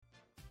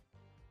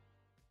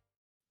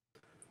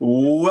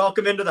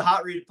Welcome into the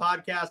Hot Read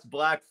Podcast,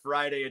 Black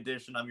Friday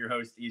edition. I'm your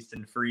host,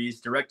 Easton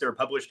Freeze, director of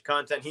published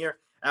content here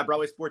at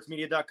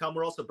BroadwaySportsMedia.com.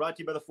 We're also brought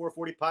to you by the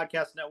 440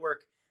 Podcast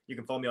Network. You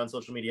can follow me on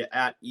social media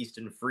at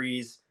Easton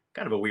Freeze.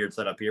 Kind of a weird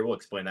setup here. We'll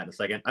explain that in a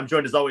second. I'm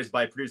joined as always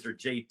by producer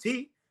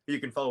JT, who you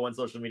can follow on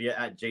social media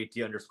at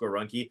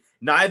JT_Ruhnke.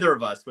 Neither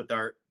of us with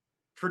our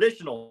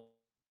traditional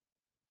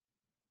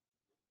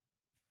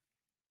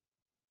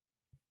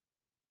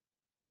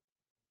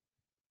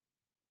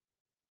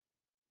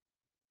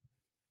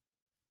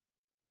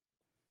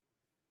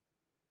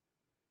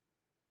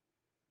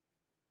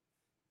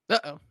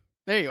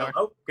There you are.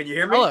 Oh, can you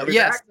hear me? Hello.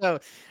 Yes.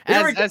 Back?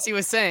 So as he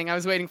was saying, I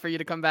was waiting for you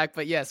to come back,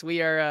 but yes,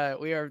 we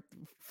are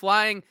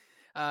flying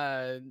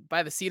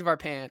by the seat of our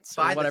pants,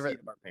 or whatever. The seat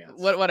of our pants.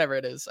 Whatever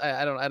it is.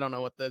 I don't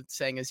know what the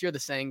saying is. You're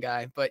the saying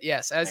guy, but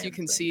yes, as you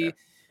can see,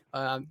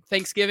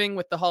 Thanksgiving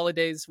with the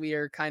holidays, we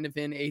are kind of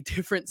in a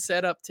different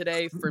setup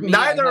today. For me,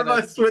 neither of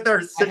us with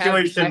our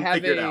situation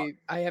figured out.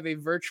 I have a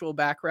virtual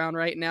background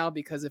right now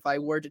because if I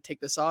were to take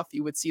this off,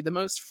 you would see the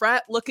most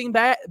frat-looking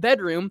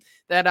bedroom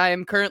that I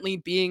am currently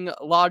being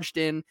lodged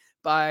in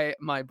by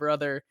my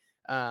brother.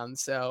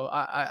 So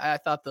I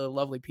thought the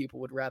lovely people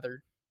would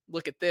rather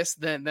look at this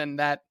than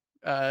that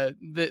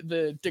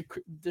the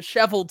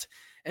disheveled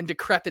and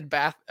decrepit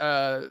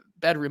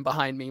bedroom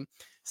behind me.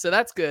 So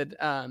that's good.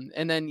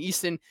 And then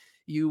Easton,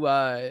 you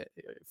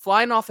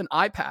flying off an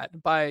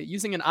iPad by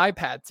using an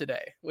iPad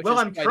today. Well,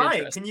 I'm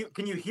trying. Can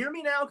you hear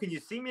me now? Can you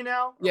see me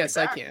now? Yes,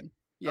 I can.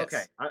 Yes.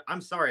 Okay. I'm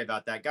sorry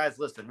about that, guys.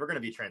 Listen, we're going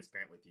to be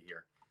transparent with you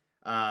here.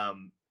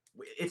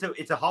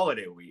 It's a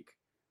holiday week.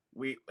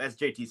 We, as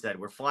JT said,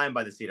 we're flying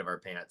by the seat of our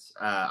pants.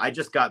 I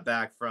just got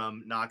back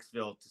from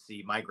Knoxville to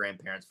see my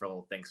grandparents for a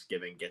little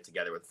Thanksgiving get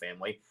together with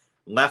family.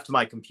 Left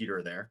my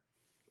computer there.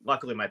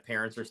 Luckily, my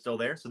parents are still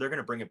there, so they're going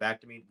to bring it back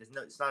to me.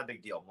 It's not a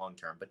big deal long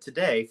term. But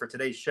today, for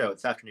today's show,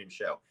 this afternoon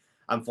show,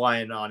 I'm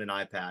flying on an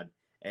iPad,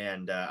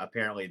 and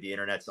apparently the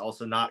internet's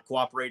also not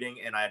cooperating,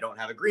 and I don't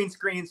have a green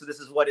screen, so this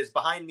is what is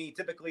behind me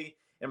typically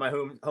in my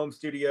home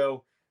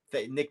studio,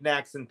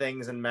 knickknacks and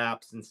things and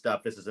maps and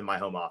stuff. This is in my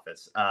home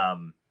office.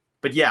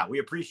 But yeah, we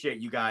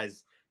appreciate you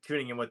guys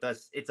tuning in with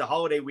us. It's a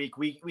holiday week.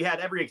 We had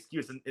every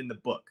excuse in the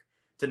book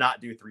to not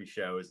do 3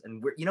 shows,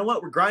 and you know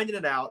what? We're grinding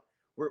it out.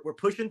 We're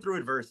pushing through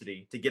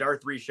adversity to get our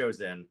 3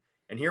 shows in.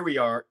 And here we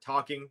are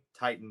talking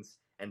Titans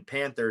and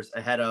Panthers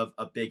ahead of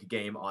a big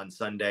game on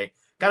Sunday.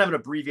 Kind of an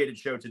abbreviated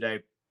show today.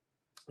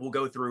 We'll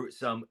go through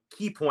some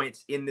key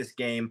points in this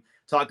game,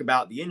 talk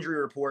about the injury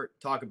report,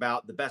 talk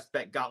about the Best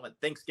Bet Gauntlet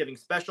Thanksgiving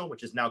special,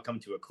 which has now come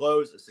to a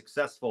close, a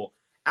successful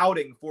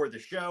outing for the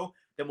show.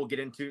 Then we'll get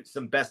into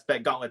some Best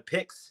Bet Gauntlet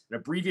picks, an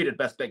abbreviated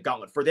Best Bet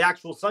Gauntlet for the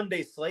actual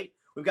Sunday slate.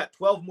 We've got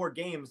 12 more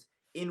games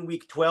in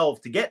week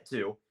 12 to get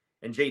to.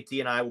 And JT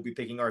and I will be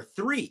picking our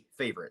 3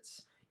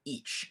 favorites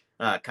each,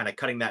 kind of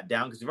cutting that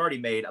down because we've already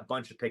made a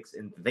bunch of picks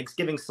in the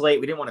Thanksgiving slate.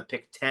 We didn't want to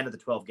pick 10 of the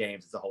 12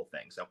 games. It's a whole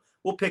thing. So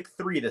we'll pick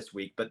 3 this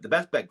week, but the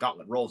Best Bet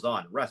Gauntlet rolls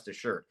on. Rest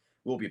assured,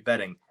 we'll be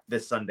betting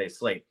this Sunday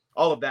slate.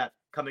 All of that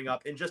coming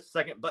up in just a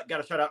second, but got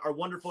to shout out our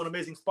wonderful and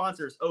amazing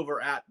sponsors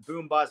over at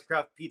Boombozz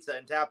Craft Pizza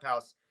and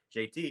Taphouse.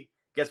 JT,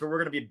 guess where we're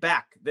going to be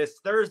back this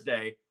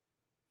Thursday?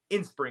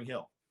 In Spring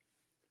Hill.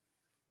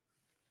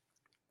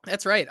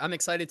 That's right. I'm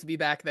excited to be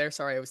back there.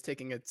 Sorry, I was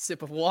taking a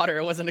sip of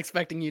water. I wasn't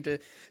expecting you to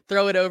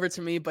throw it over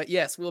to me. But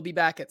yes, we'll be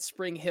back at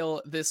Spring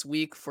Hill this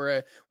week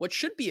for what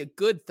should be a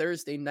good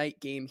Thursday night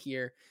game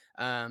here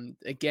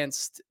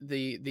against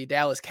the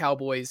Dallas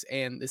Cowboys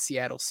and the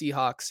Seattle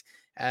Seahawks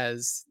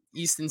as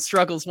Easton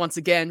struggles once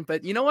again.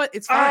 But you know what?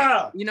 It's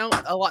fine. You know,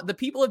 the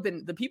people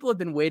have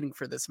been waiting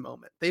for this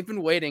moment. They've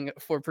been waiting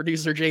for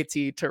producer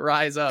JT to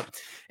rise up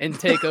and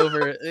take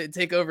over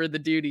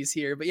the duties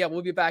here. But yeah,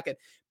 we'll be back at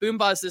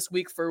Boombozz this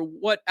week for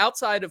what,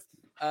 outside of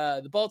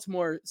the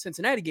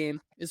Baltimore-Cincinnati game,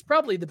 is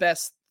probably the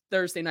best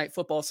Thursday night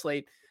football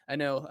slate. I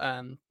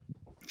know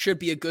should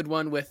be a good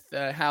one with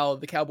how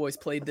the Cowboys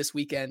played this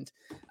weekend.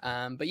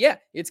 But yeah,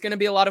 it's going to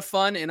be a lot of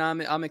fun, and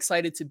I'm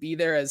excited to be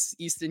there. As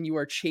Easton, you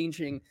are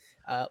changing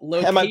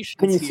locations.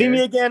 Can you see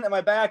me again? Am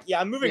I back? Yeah,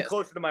 I'm moving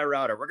closer to my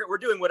router. We're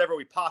doing whatever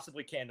we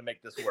possibly can to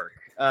make this work.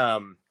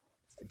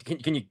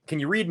 Can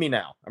you read me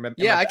now?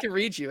 I can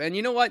read you. And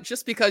you know what?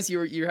 Just because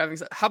you're having,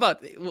 how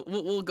about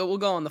we'll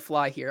go on the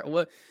fly here.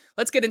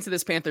 Let's get into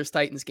this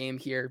Panthers-Titans game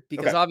here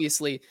because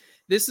obviously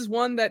this is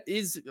one that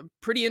is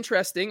pretty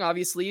interesting.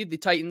 Obviously, the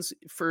Titans,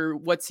 for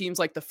what seems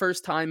like the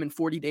first time in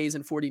 40 days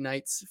and 40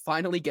 nights,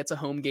 finally gets a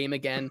home game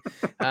again.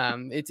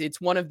 It's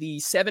one of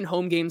the 7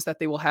 home games that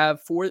they will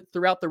have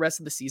throughout the rest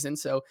of the season.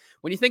 So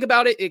when you think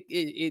about it,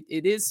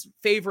 it is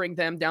favoring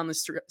them down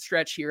the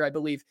stretch here, I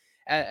believe.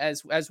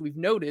 As we've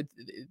noted,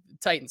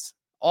 Titans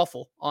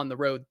awful on the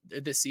road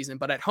this season,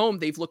 but at home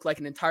they've looked like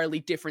an entirely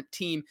different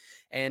team,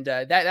 and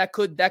that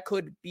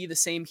could be the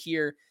same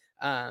here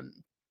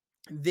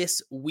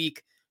this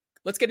week.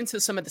 Let's get into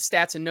some of the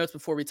stats and notes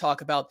before we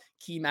talk about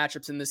key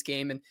matchups in this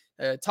game.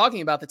 And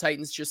talking about the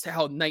Titans, just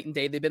how night and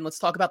day they've been, let's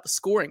talk about the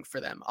scoring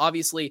for them.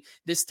 Obviously,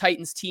 this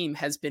Titans team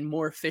has been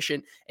more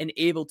efficient and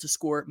able to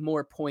score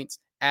more points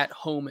at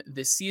home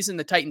this season.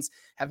 The Titans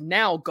have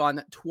now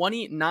gone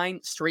 29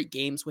 straight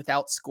games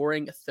without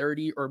scoring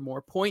 30 or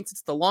more points.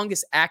 It's the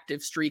longest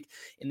active streak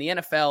in the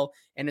NFL,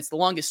 and it's the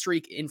longest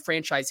streak in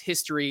franchise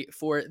history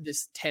for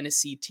this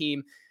Tennessee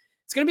team.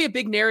 It's going to be a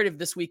big narrative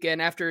this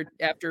weekend after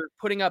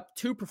putting up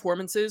two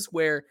performances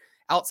where,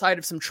 outside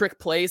of some trick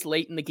plays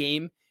late in the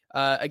game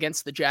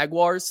against the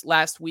Jaguars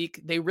last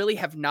week, they really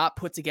have not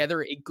put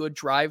together a good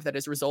drive that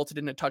has resulted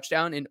in a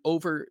touchdown in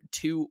over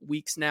 2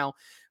 weeks now.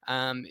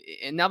 And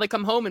now they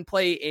come home and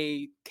play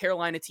a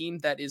Carolina team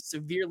that is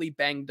severely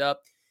banged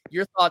up.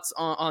 Your thoughts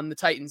on the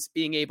Titans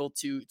being able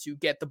to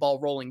get the ball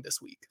rolling this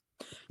week?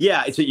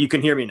 Yeah, so you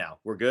can hear me now.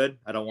 We're good.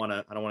 I don't want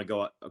to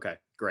go. Okay,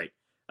 great.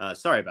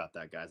 Sorry about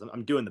that, guys.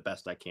 I'm doing the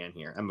best I can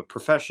here. I'm a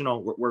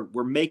professional.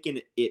 We're making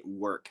it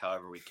work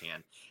however we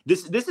can.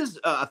 This is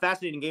a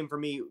fascinating game for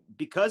me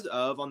because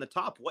of, on the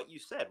top, what you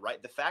said, right?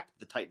 The fact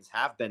that the Titans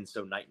have been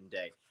so night and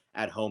day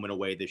at home and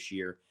away this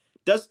year.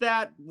 Does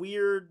that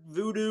weird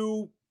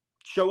voodoo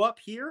show up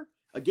here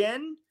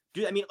again?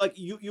 Like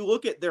you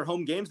look at their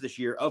home games this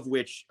year, of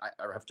which I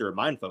have to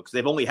remind folks,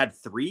 they've only had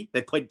 3.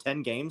 They've played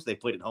 10 games. They've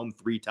played at home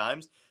 3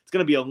 times. It's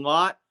going to be a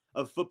lot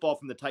of football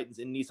from the Titans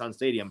in Nissan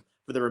Stadium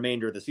for the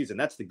remainder of the season.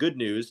 That's the good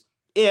news.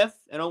 If,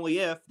 and only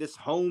if, this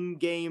home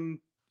game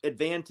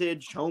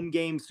advantage, home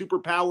game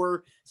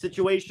superpower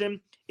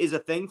situation is a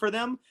thing for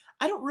them,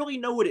 I don't really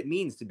know what it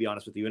means, to be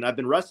honest with you. And I've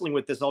been wrestling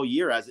with this all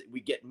year as we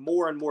get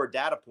more and more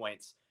data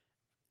points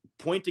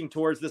pointing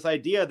towards this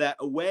idea that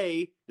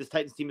away, this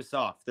Titans team is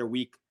soft. They're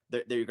weak.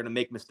 They're going to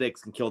make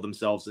mistakes and kill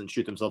themselves and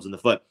shoot themselves in the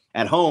foot.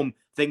 At home,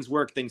 things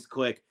work, things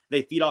click.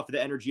 They feed off of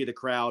the energy of the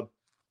crowd.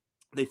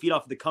 They feed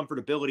off of the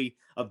comfortability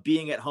of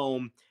being at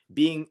home,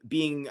 being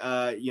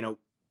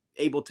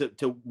able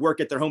to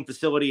work at their home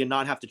facility and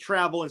not have to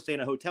travel and stay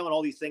in a hotel and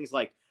all these things.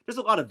 Like, there's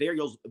a lot of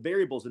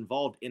variables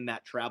involved in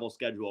that travel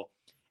schedule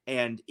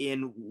and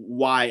in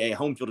why a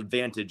home field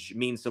advantage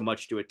means so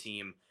much to a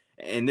team.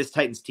 And this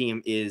Titans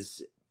team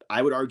is,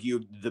 I would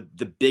argue,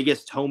 the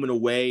biggest home and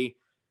away,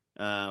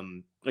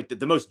 like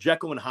the most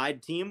Jekyll and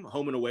Hyde team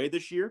home and away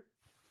this year.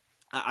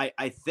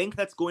 I think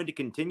that's going to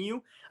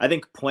continue. I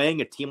think playing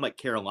a team like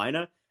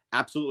Carolina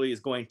absolutely is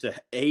going to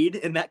aid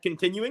in that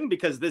continuing,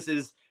 because this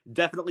is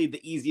definitely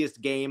the easiest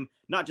game,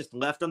 not just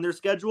left on their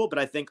schedule, but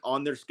I think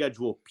on their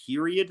schedule,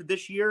 period,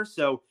 this year.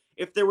 So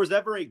if there was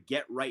ever a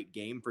get-right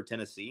game for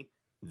Tennessee,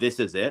 this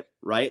is it,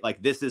 right?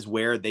 Like, this is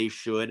where they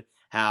should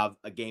have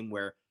a game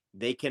where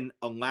they can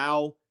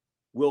allow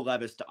Will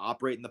Levis to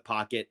operate in the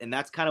pocket. And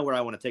that's kind of where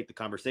I want to take the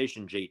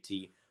conversation,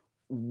 JT.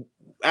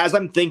 As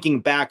I'm thinking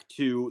back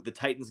to the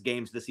Titans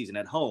games this season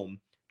at home,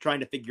 trying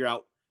to figure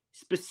out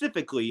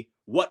specifically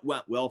what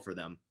went well for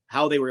them,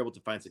 how they were able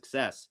to find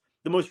success.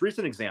 The most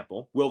recent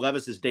example, Will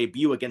Levis's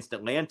debut against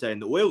Atlanta in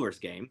the Oilers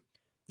game,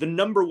 the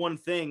number one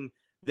thing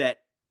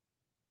that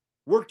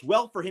worked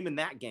well for him in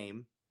that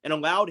game and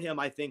allowed him,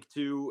 I think,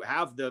 to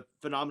have the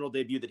phenomenal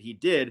debut that he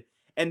did.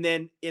 And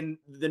then in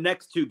the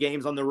next 2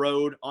 games on the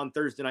road on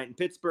Thursday night in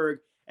Pittsburgh,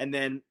 and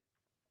then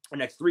the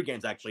next 3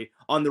 games actually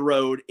on the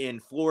road in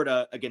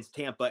Florida against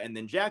Tampa and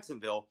then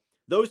Jacksonville,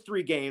 those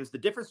 3 games, the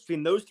difference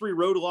between those 3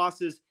 road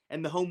losses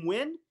and the home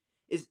win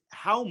is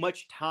how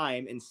much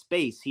time and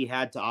space he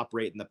had to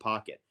operate in the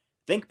pocket.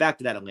 Think back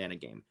to that Atlanta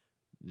game.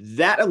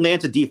 That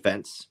Atlanta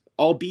defense,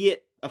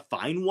 albeit a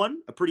fine one,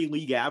 a pretty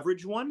league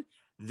average one,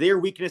 their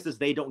weakness is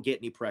they don't get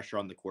any pressure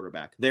on the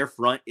quarterback. Their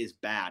front is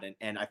bad.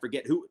 And I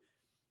forget who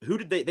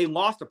did they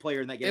lost a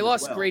player in that game. They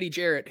lost Grady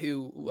Jarrett,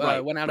 who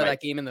went out of that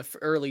game in the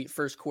early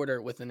first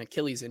quarter with an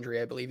Achilles injury,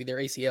 I believe, either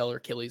ACL or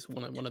Achilles,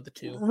 one of the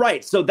 2.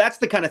 Right. So that's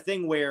the kind of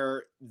thing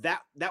where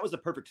that was a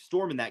perfect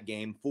storm in that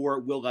game for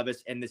Will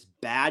Levis and this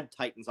bad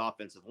Titans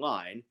offensive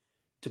line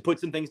to put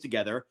some things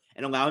together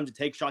and allow him to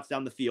take shots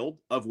down the field,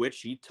 of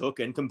which he took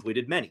and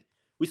completed many.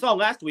 We saw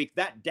last week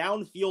that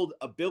downfield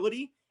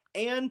ability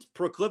and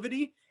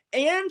proclivity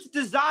and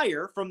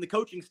desire from the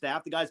coaching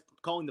staff, the guys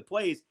calling the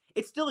plays,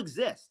 it still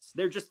exists.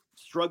 They're just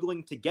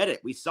struggling to get it.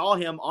 We saw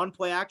him on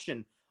play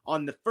action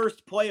on the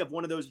first play of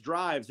one of those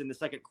drives in the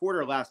second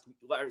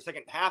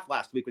half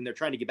last week when they're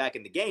trying to get back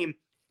in the game.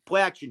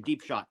 Play action,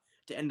 deep shot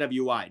to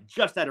NWI,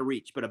 just out of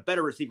reach, but a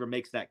better receiver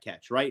makes that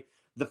catch, right?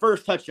 The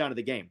first touchdown of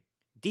the game,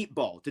 deep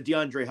ball to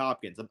DeAndre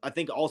Hopkins. I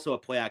think also a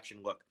play action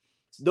look.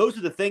 So those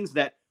are the things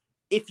that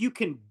if you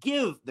can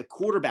give the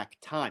quarterback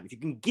time, if you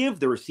can give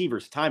the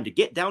receivers time to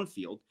get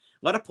downfield,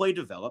 let a play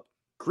develop,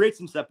 create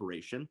some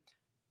separation,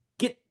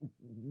 get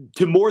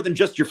to more than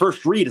just your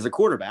first read as a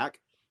quarterback,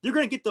 you're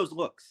going to get those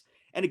looks.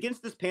 And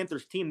against this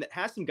Panthers team that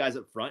has some guys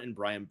up front and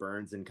Brian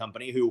Burns and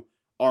company who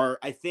are,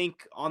 I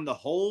think, on the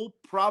whole,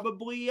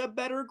 probably a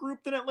better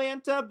group than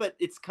Atlanta, but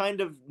it's kind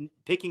of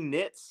picking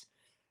nits.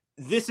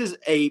 This is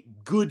a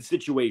good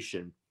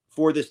situation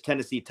for this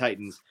Tennessee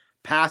Titans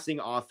passing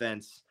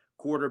offense,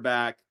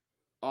 quarterback,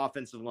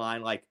 offensive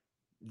line. Like,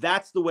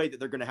 that's the way that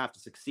they're going to have to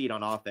succeed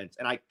on offense.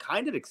 And I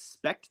kind of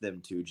expect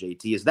them to,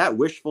 JT. Is that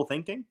wishful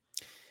thinking?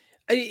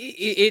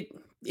 It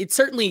it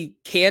certainly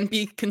can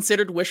be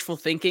considered wishful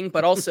thinking,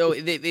 but also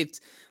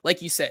it's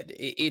like you said,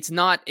 it's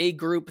not a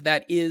group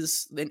that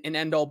is an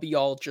end all be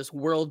all, just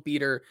world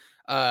beater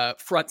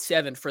front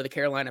seven for the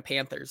Carolina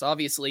Panthers.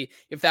 Obviously,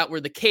 if that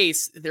were the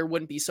case, there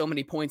wouldn't be so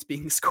many points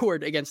being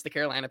scored against the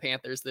Carolina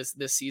Panthers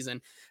this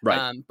season.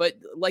 Right. But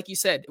like you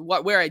said,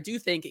 where I do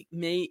think it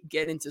may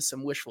get into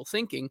some wishful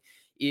thinking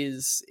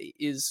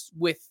is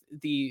with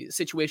the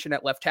situation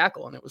at left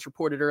tackle. And it was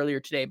reported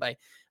earlier today by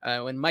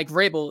when Mike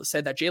Vrabel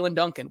said that Jalen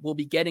Duncan will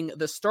be getting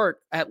the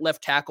start at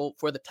left tackle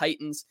for the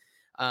Titans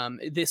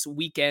this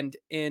weekend.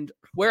 And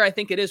where I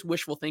think it is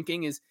wishful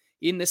thinking is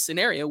in this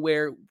scenario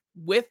where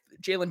with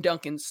Jalen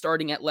Duncan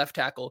starting at left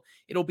tackle,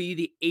 it'll be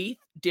the 8th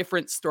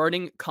different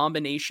starting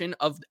combination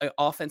of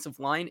offensive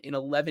line in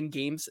 11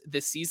 games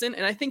this season.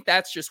 And I think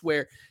that's just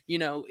where,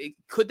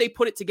 could they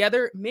put it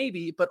together?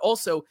 Maybe, but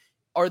also,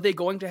 are they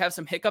going to have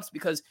some hiccups?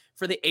 Because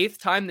for the 8th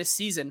time this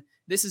season,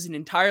 this is an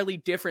entirely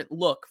different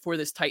look for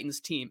this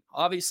Titans team.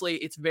 Obviously,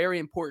 it's very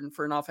important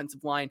for an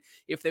offensive line.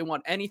 If they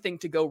want anything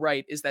to go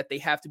right, is that they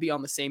have to be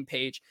on the same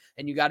page,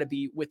 and you got to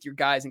be with your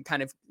guys and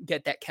kind of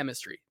get that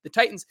chemistry. The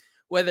Titans,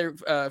 whether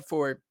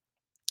for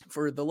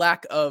the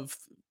lack of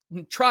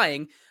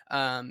trying,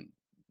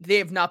 they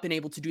have not been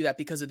able to do that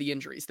because of the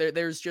injuries.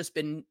 There's just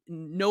been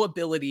no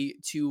ability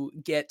to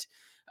get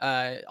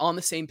on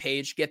the same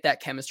page, get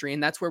that chemistry.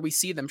 And that's where we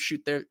see them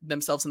shoot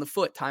themselves in the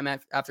foot time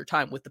after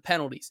time with the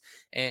penalties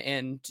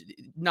and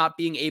not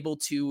being able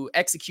to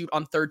execute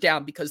on third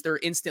down because they're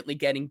instantly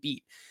getting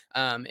beat.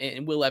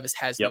 And Will Levis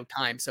has no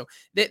time. So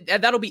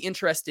that'll be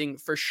interesting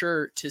for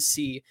sure to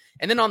see.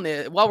 And then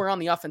while we're on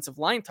the offensive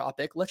line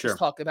topic, let's just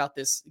talk about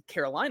this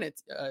Carolina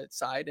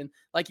side. And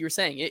like you were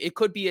saying, it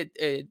could be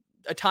a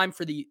time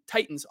for the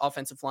Titans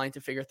offensive line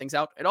to figure things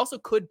out. It also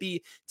could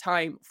be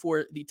time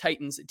for the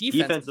Titans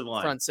defensive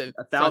line front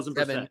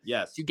 1,000%,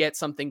 yes, to get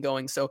something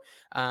going. So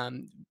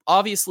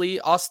obviously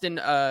Austin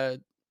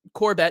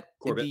Corbett,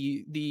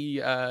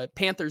 the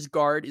Panthers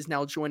guard, is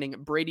now joining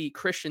Brady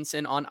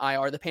Christensen on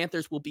IR. The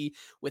Panthers will be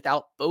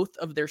without both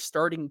of their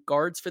starting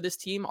guards for this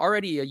team,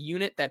 already a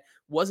unit that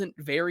wasn't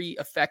very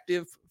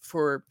effective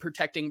for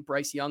protecting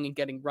Bryce Young and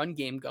getting run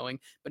game going.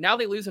 But now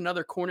they lose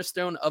another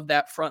cornerstone of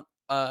that front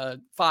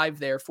five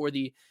there for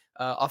the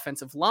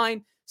offensive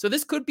line. So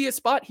this could be a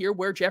spot here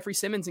where Jeffrey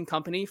Simmons and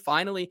company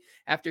finally,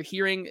 after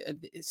hearing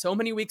so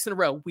many weeks in a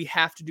row, we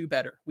have to do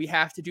better. We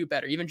have to do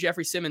better. Even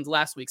Jeffrey Simmons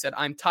last week said,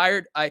 I'm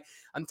tired.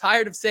 I'm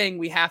tired of saying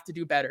we have to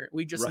do better.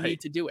 We just need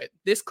to do it.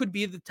 This could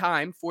be the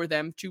time for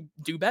them to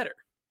do better.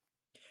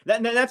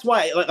 That's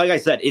why, like I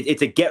said,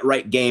 it's a get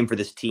right game for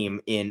this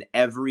team in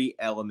every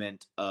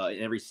element, in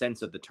every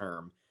sense of the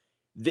term.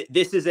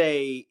 This is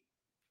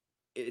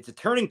it's a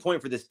turning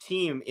point for this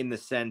team in the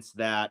sense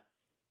that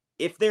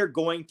if they're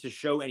going to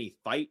show any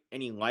fight,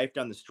 any life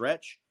down the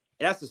stretch,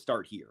 it has to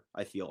start here,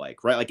 I feel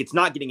like, right? Like, it's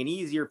not getting any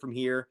easier from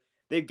here.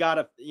 They've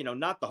got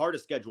not the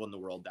hardest schedule in the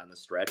world down the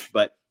stretch,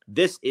 but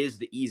this is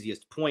the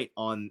easiest point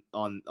on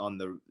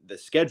the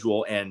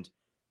schedule, and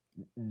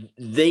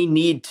they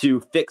need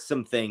to fix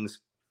some things,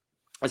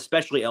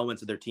 especially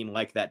elements of their team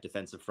like that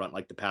defensive front,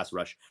 like the pass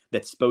rush,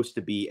 that's supposed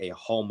to be a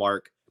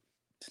hallmark,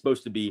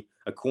 supposed to be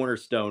a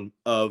cornerstone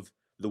of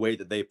the way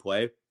that they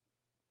play.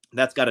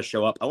 That's got to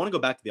show up. I want to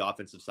go back to the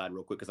offensive side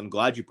real quick because I'm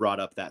glad you brought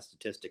up that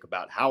statistic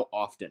about how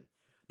often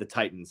the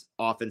Titans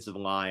offensive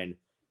line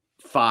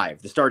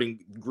 5, the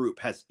starting group,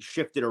 has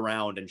shifted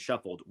around and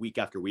shuffled week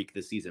after week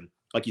this season.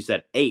 Like you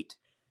said, 8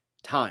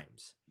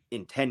 times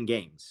in 10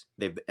 games,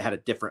 they've had a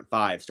different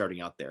 5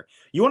 starting out there.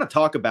 You want to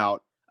talk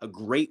about a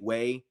great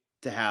way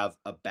to have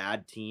a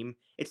bad team?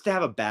 It's to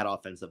have a bad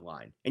offensive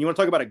line. And you want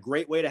to talk about a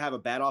great way to have a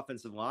bad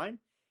offensive line?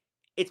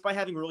 It's by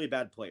having really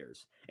bad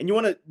players. And you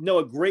want to know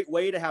a great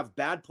way to have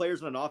bad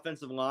players on an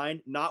offensive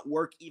line not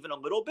work even a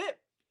little bit?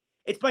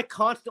 It's by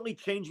constantly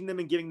changing them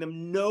and giving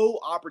them no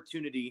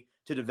opportunity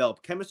to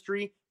develop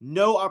chemistry,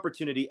 no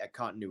opportunity at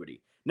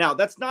continuity. Now,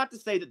 that's not to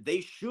say that they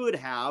should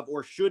have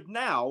or should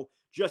now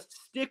just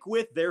stick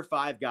with their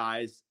 5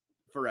 guys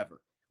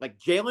forever. Like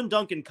Jalen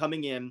Duncan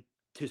coming in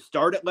to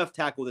start at left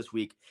tackle this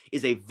week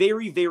is a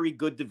very, very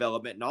good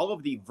development. And all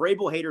of the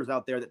Vrabel haters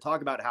out there that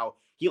talk about how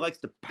he likes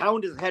to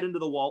pound his head into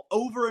the wall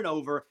over and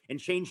over and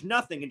change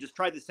nothing and just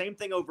try the same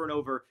thing over and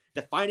over,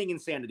 defining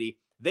insanity,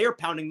 they're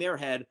pounding their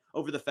head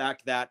over the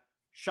fact that,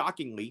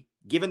 shockingly,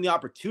 given the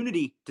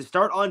opportunity to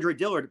start Andre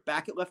Dillard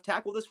back at left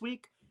tackle this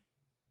week,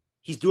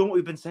 he's doing what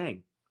we've been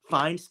saying.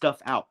 Find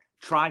stuff out.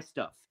 Try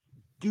stuff.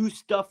 Do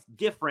stuff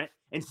different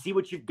and see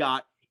what you've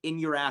got in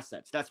your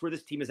assets. That's where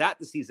this team is at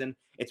this season.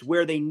 It's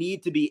where they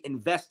need to be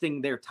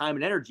investing their time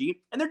and energy,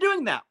 and they're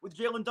doing that with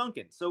Jalen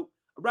Duncan. So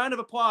a round of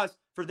applause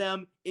for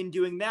them in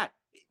doing that.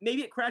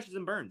 Maybe it crashes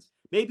and burns.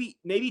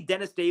 Maybe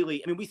Dennis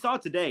Daly. I mean, we saw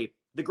today,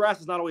 the grass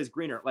is not always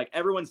greener. Like,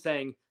 everyone's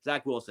saying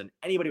Zach Wilson,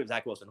 anybody with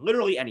Zach Wilson,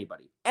 literally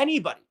anybody.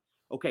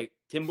 Okay,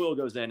 Tim Will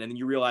goes in, and then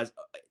you realize,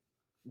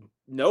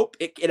 nope,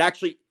 it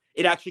actually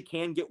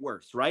can get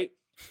worse, right?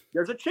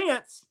 There's a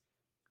chance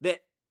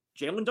that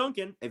Jalen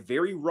Duncan, a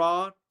very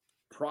raw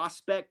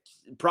project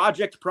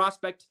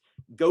prospect,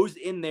 goes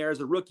in there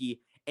as a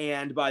rookie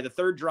And by the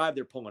third drive,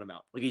 they're pulling him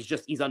out. Like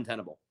he's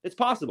untenable. It's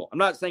possible. I'm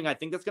not saying I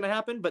think that's going to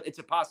happen, but it's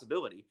a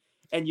possibility.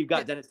 And you've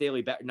got Dennis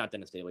Daly back, not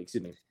Dennis Daly,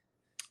 excuse me,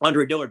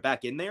 Andre Dillard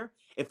back in there.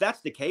 If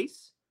that's the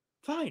case,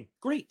 fine,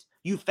 great.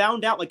 You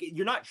found out, like,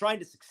 you're not trying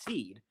to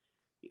succeed.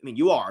 I mean,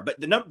 you are,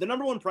 but the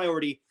number one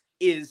priority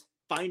is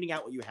finding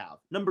out what you have.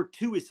 Number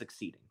two is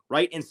succeeding,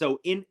 right? And so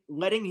in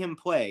letting him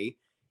play,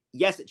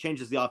 yes, it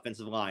changes the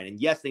offensive line. And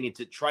yes, they need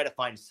to try to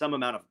find some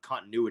amount of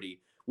continuity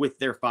with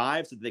their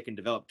five so that they can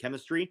develop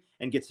chemistry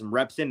and get some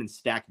reps in and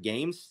stack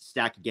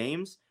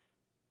games.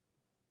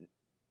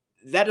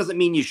 That doesn't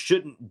mean you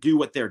shouldn't do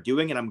what they're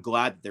doing, and I'm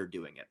glad that they're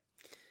doing it.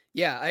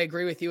 Yeah, I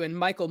agree with you. And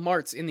Michael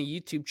Martz in the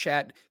YouTube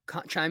chat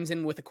chimes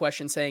in with a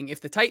question saying, if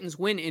the Titans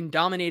win in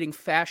dominating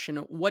fashion,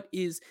 what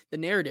is the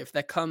narrative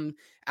that comes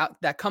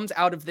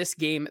out of this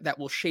game that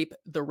will shape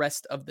the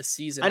rest of the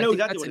season? I know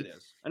exactly what it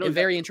is. A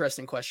very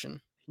interesting question.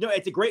 No,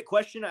 it's a great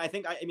question. I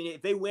mean,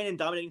 if they win in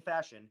dominating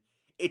fashion,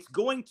 it's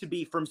going to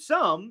be from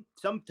some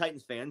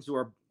Titans fans who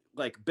are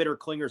like bitter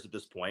clingers at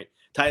this point.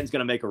 Titans going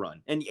to make a run.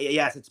 And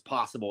yes, it's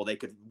possible they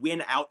could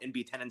win out and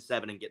be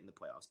 10-7 and get in the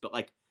playoffs. But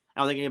like, I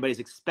don't think anybody's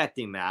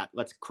expecting that.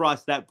 Let's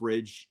cross that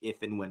bridge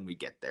if and when we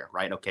get there,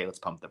 right? Okay, let's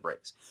pump the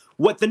brakes.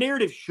 What the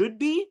narrative should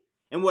be,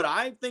 and what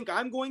I think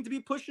I'm going to be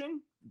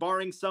pushing,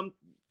 barring some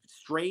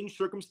strange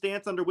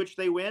circumstance under which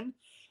they win,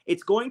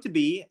 it's going to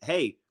be,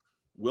 hey,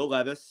 Will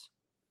Levis,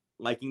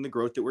 liking the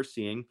growth that we're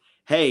seeing.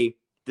 Hey,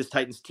 this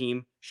Titans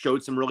team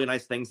showed some really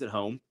nice things at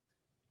home.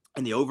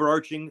 And the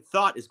overarching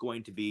thought is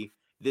going to be,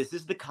 this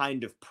is the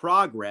kind of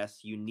progress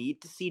you need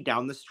to see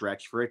down the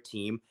stretch for a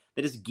team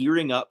that is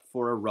gearing up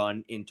for a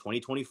run in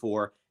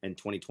 2024 and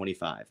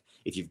 2025.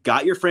 If you've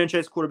got your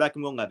franchise quarterback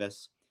in Will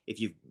Levis, if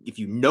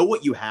you know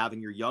what you have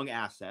in your young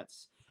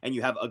assets, and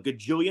you have a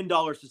gajillion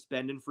dollars to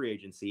spend in free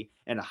agency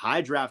and a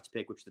high draft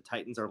pick, which the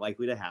Titans are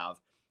likely to have,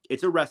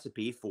 it's a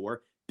recipe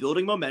for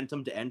building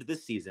momentum to end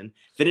this season,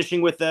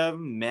 finishing with a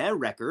meh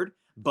record,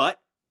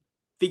 but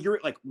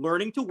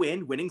learning to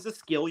win. Winning's a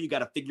skill. You got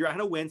to figure out how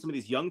to win. Some of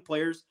these young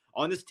players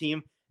on this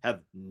team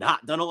have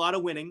not done a lot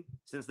of winning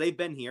since they've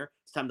been here.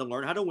 It's time to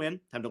learn how to win,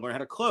 time to learn how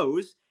to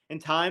close,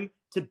 and time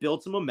to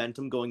build some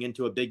momentum going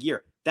into a big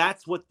year.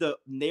 That's what the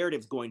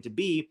narrative's going to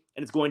be.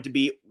 And it's going to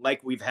be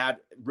like we've had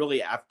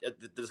really after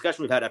the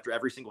discussion we've had after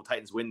every single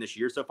Titans win this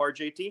year so far,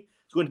 JT.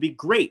 It's going to be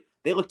great.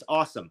 They looked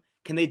awesome.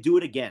 Can they do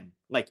it again,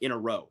 like in a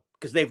row?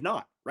 Because they've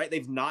not, right?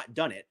 They've not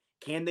done it.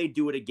 Can they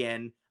do it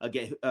again? Who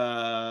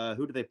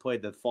do they play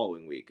the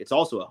following week? It's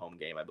also a home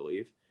game, I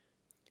believe.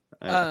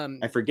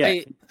 I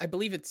forget. I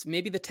believe it's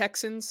maybe the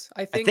Texans.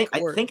 I think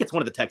it's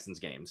one of the Texans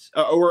games,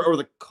 or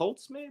the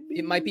Colts. Maybe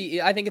it might be.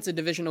 I think it's a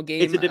divisional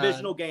game. It's a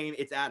divisional game.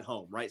 It's at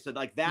home, right? So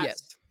like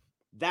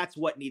that's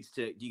what needs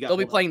to. They'll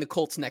be playing the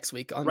Colts next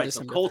week on December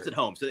 3rd. So Colts at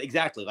home. So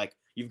exactly, like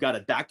you've got a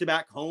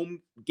back-to-back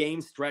home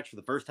game stretch for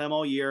the first time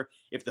all year.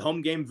 If the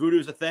home game voodoo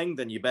is a thing,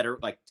 then you better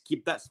like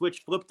keep that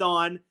switch flipped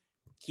on.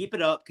 Keep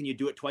it up. Can you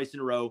do it twice in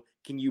a row?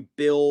 Can you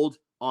build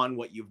on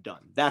what you've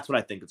done? That's what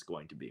I think it's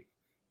going to be.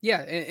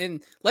 Yeah,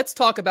 and let's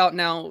talk about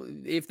now,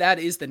 if that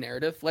is the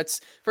narrative, let's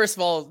first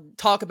of all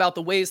talk about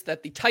the ways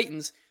that the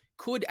Titans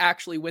could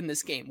actually win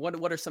this game.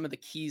 What are some of the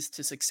keys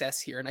to success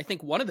here? And I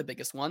think one of the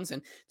biggest ones,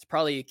 and it's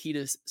probably a key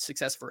to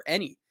success for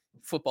any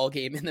football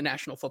game in the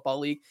National Football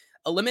League,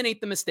 eliminate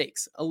the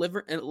mistakes,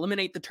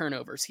 eliminate the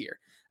turnovers here.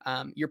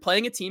 You're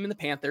playing a team in the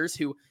Panthers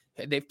who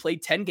they've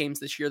played 10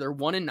 games this year. They're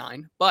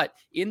 1-9, but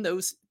in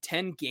those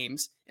 10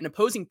 games, an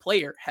opposing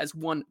player has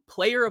won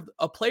Player of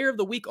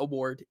the Week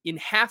award in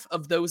half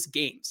of those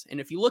games. And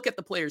if you look at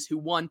the players who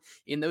won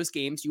in those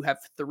games, you have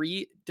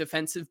 3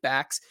 defensive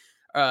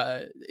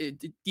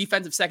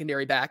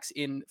secondary backs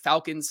in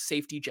Falcons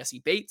safety Jesse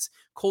Bates,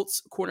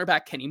 Colts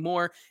cornerback Kenny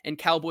Moore, and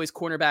Cowboys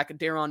cornerback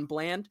Daron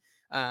Bland.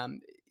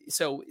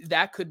 So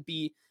that could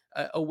be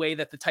a way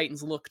that the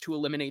Titans look to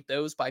eliminate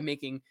those by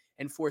making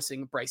and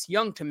forcing Bryce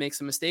Young to make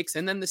some mistakes.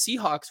 And then the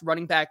Seahawks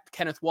running back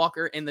Kenneth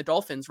Walker and the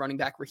Dolphins running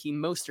back Raheem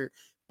Mostert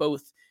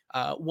both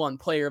won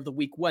Player of the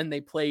Week when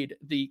they played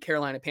the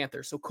Carolina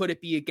Panthers. So could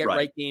it be a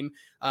get-right game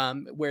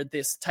where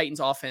this Titans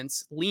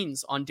offense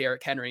leans on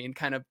Derrick Henry and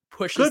kind of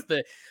pushes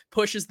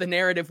the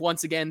narrative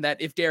once again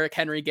that if Derrick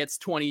Henry gets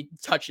 20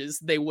 touches,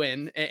 they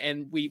win,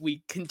 and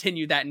we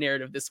continue that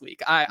narrative this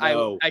week?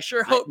 I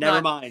sure hope not.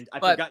 Never mind.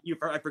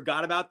 I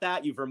forgot about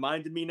that. You've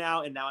reminded me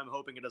now, and now I'm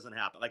hoping it doesn't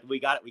happen. Like we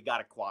got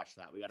to quash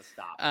that. We got to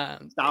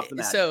stop. Stop the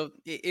magic. So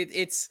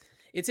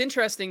it's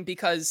interesting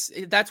because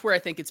that's where I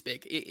think it's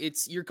big.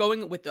 You're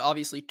going with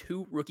obviously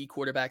 2 rookie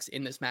quarterbacks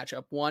in this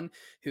matchup. One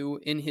who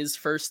in his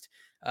first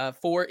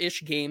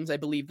 4-ish games, I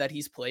believe that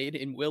he's played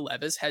in Will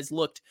Levis, has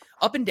looked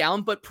up and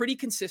down, but pretty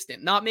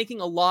consistent, not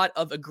making a lot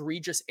of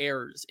egregious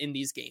errors in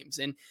these games.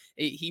 And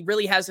he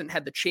really hasn't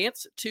had the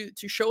chance to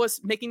show us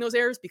making those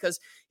errors because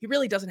he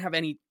really doesn't have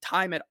any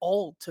time at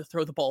all to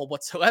throw the ball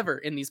whatsoever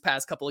in these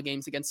past couple of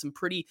games against some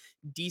pretty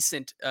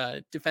decent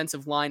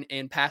defensive line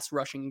and pass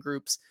rushing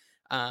groups.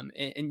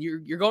 And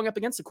you're going up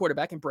against a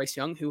quarterback in Bryce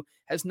Young, who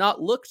has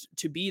not looked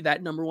to be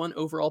that number one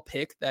overall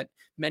pick that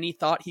many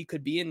thought he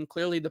could be, and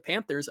clearly the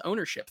Panthers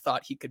ownership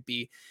thought he could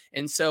be.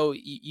 And so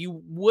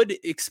you would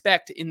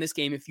expect in this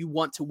game, if you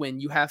want to win,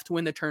 you have to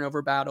win the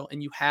turnover battle,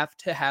 and you have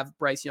to have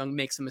Bryce Young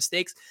make some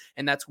mistakes.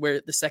 And that's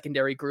where the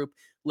secondary group,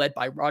 led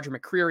by Roger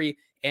McCreary,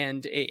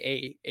 and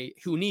a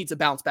who needs a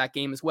bounce back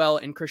game as well,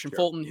 and Christian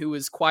Fulton, who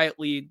has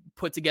quietly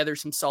put together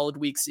some solid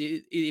weeks.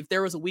 If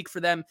there was a week for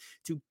them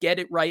to get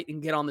it right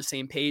and get on the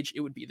same page,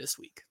 it would be this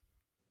week.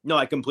 No,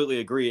 I completely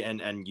agree.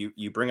 And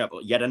you bring up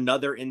yet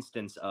another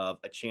instance of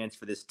a chance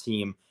for this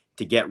team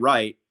to get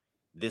right.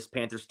 This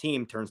Panthers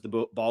team turns the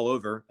ball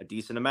over a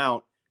decent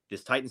amount.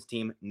 This Titans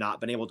team not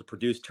been able to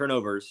produce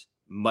turnovers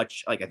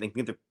much. Like, I think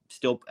they're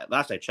still,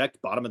 last I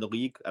checked, bottom of the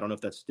league. I don't know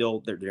if that's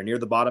still, they're near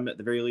the bottom at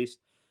the very least.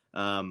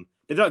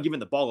 They've not given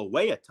the ball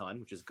away a ton,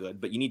 which is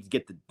good, but you need to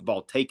get the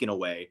ball taken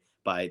away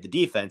by the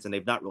defense, and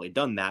they've not really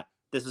done that.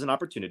 This is an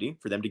opportunity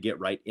for them to get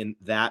right in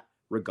that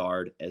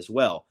regard as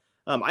well.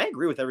 I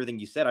agree with everything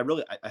you said.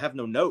 I have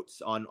no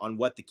notes on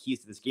what the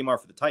keys to this game are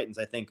for the Titans.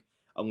 I think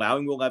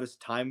allowing Will Levis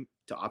time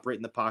to operate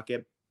in the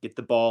pocket, get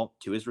the ball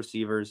to his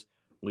receivers,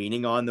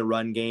 leaning on the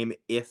run game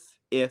and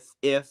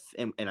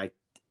I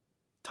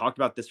talked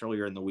about this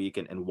earlier in the week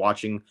and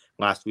watching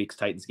last week's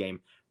Titans game.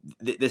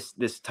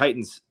 This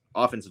Titans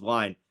offensive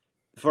line,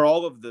 for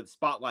all of the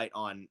spotlight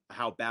on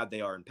how bad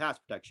they are in pass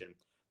protection,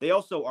 they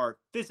also are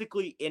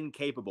physically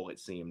incapable, it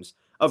seems,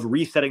 of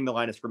resetting the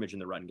line of scrimmage in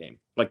the run game.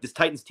 Like, this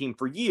Titans team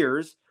for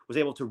years was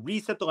able to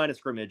reset the line of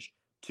scrimmage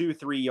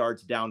 2-3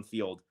 yards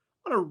downfield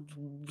on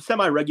a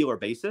semi-regular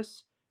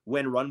basis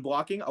when run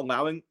blocking,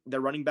 allowing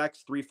their running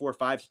backs 3, 4,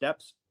 5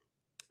 steps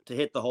to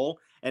hit the hole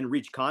and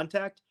reach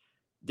contact.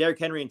 Derrick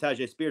Henry and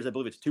Tyjae Spears, I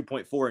believe it's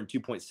 2.4 and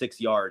 2.6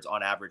 yards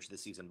on average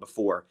this season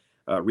before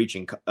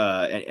reaching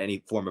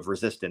any form of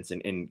resistance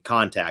in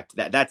contact.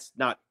 That's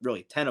not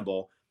really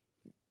tenable.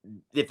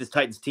 If this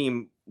Titans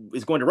team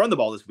is going to run the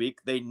ball this week,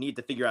 they need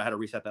to figure out how to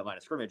reset that line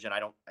of scrimmage. And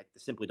I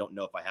simply don't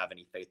know if I have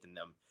any faith in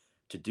them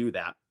to do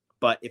that.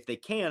 But if they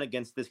can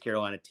against this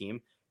Carolina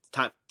team, it's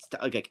time.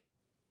 Like,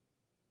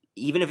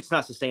 even if it's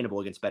not sustainable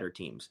against better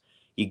teams,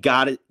 you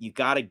gotta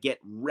get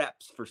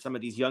reps for some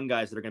of these young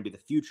guys that are going to be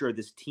the future of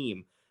this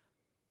team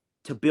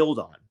to build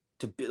on,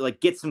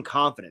 get some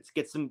confidence,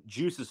 get some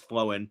juices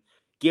flowing,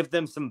 give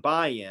them some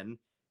buy-in.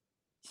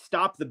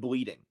 Stop the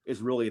bleeding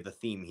is really the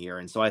theme here.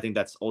 And so I think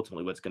that's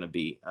ultimately what's going to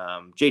be.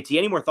 JT,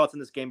 any more thoughts on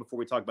this game before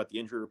we talk about the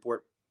injury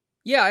report?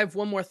 Yeah, I have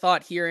one more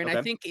thought here, and Okay.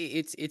 I think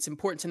it's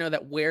important to know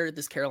that where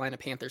this Carolina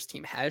Panthers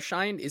team has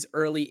shined is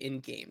early in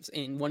games.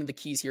 And one of the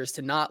keys here is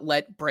to not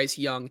let Bryce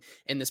Young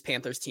and this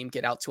Panthers team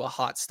get out to a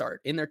hot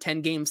start. In their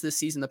 10 games this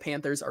season, the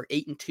Panthers are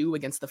 8-2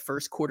 against the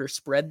first quarter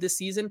spread this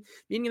season,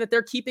 meaning that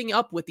they're keeping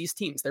up with these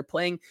teams. They're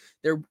playing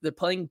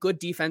good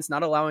defense,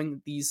 not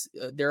allowing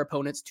their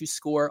opponents to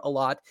score a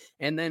lot.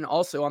 And then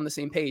also on the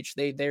same page,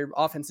 their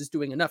offense is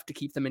doing enough to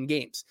keep them in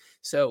games.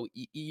 So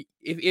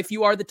if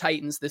you are the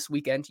Titans this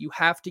weekend, you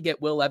have to get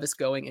Will Levis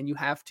going, and you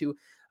have to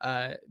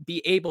be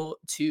able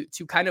to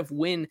kind of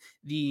win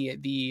the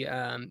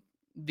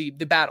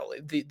battle,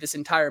 this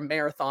entire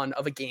marathon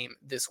of a game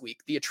this week,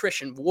 the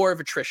war of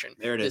attrition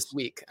this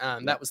week.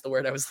 That was the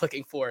word I was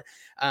looking for.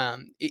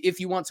 If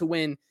you want to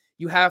win,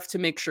 you have to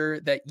make sure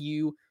that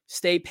you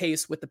stay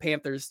pace with the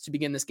Panthers to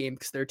begin this game,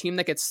 because they're a team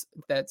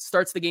that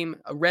starts the game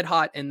red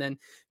hot and then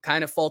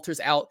kind of falters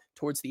out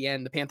towards the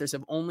end. The Panthers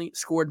have only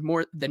scored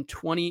more than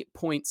 20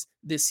 points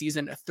this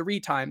season 3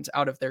 times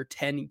out of their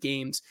 10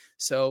 games.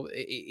 So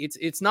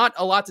it's not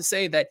a lot to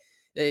say that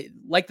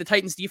like the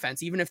Titans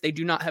defense, even if they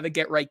do not have a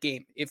get right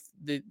game, if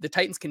the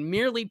Titans can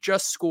merely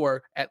just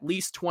score at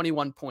least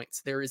 21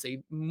 points, there is a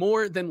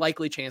more than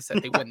likely chance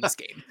that they win this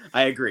game.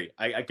 I agree.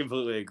 I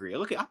completely agree.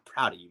 Look, I'm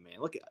proud of you, man.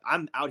 Look,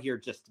 I'm out here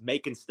just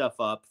making stuff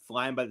up,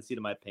 flying by the seat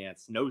of my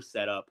pants, no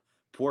setup,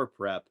 poor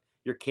prep.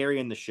 You're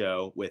carrying the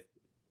show with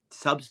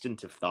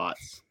substantive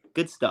thoughts.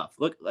 Good stuff.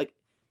 Look, like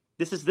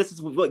this is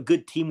what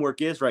good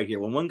teamwork is right here.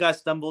 When one guy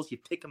stumbles, you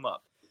pick him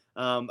up.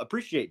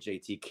 Appreciate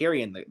JT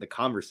carrying the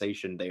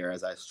conversation there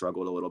as I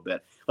struggled a little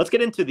bit. Let's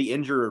get into the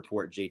injury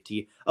report,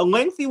 JT. A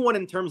lengthy one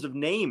in terms of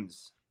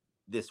names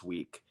this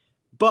week,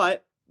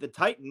 but the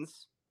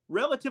Titans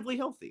relatively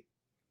healthy.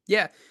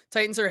 Yeah,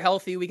 Titans are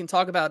healthy. We can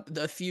talk about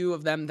a few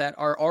of them that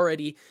are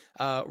already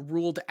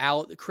ruled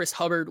out. Chris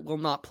Hubbard will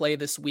not play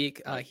this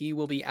week. He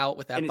will be out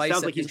with that bicep injury. It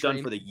sounds like he's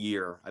done for the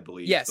year, I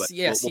believe. Yes, but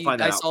yes. we'll find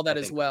that I saw out, that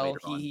as well.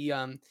 He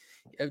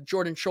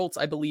Jordan Schultz,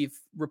 I believe,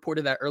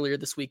 reported that earlier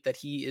this week that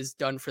he is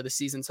done for the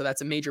season. So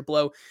that's a major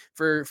blow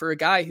for a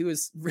guy who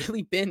has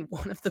really been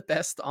one of the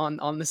best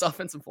on this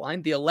offensive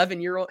line. The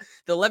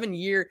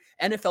 11-year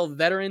NFL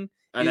veteran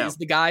is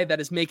the guy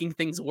that is making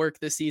things work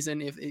this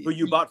season. Who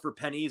you bought for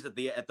pennies at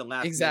the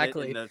last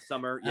exactly minute in the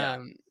summer.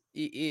 Yeah.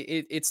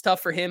 It's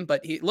tough for him,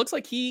 but it looks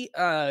like he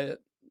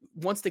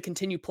wants to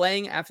continue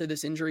playing after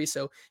this injury.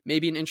 So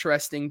maybe an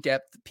interesting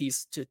depth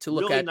piece to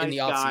look really at nice in the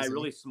offseason.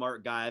 Really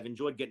smart guy. I've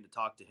enjoyed getting to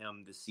talk to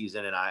him this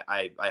season, and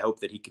I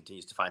hope that he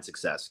continues to find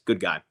success. Good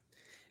guy.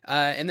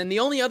 And then the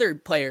only other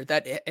player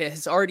that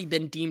has already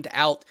been deemed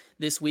out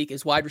this week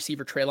is wide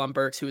receiver Treylon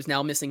Burks, who is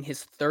now missing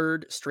his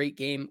third straight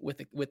game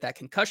with that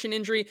concussion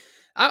injury.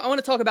 I want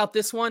to talk about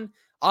this one.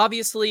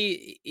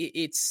 Obviously,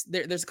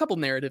 there's a couple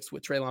narratives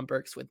with Treylon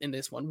Burks in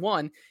this one.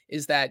 One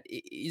is that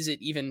is it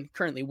even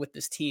currently with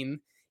this team?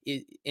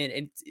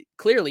 And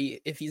clearly,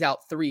 if he's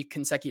out 3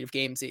 consecutive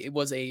games, it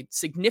was a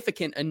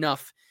significant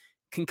enough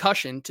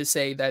concussion to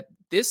say that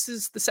this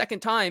is the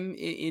second time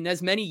in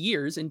as many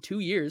years, in 2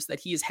 years,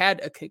 that he has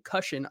had a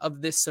concussion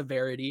of this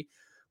severity.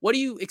 What do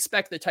you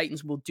expect the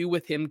Titans will do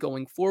with him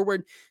going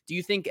forward? Do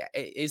you think,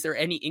 is there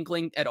any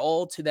inkling at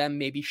all to them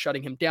maybe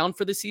shutting him down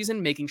for the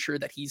season, making sure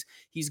that he's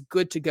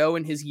good to go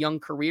in his young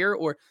career,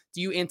 or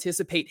do you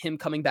anticipate him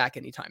coming back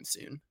anytime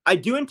soon? I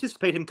do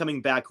anticipate him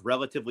coming back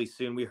relatively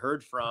soon. We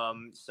heard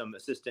from some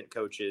assistant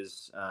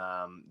coaches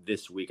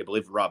this week. I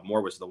believe Rob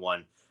Moore was the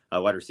one,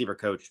 wide receiver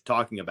coach,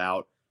 talking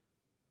about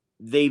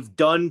they've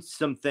done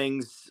some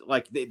things,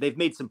 like they've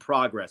made some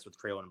progress with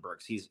Treylon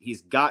Burks.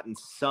 He's gotten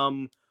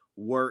some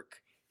work.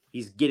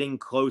 He's getting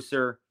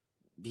closer.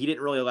 He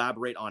didn't really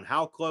elaborate on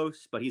how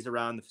close, but he's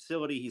around the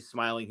facility. He's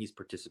smiling. He's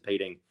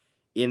participating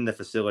in the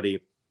facility.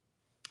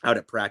 Out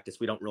at practice,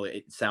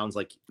 it sounds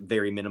like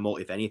very minimal,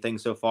 if anything,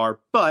 so far,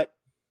 but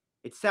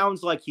it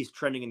sounds like he's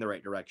trending in the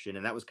right direction.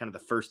 And that was kind of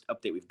the first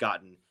update we've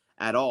gotten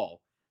at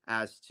all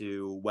as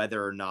to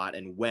whether or not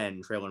and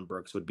when Treylon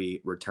Burks would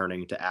be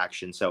returning to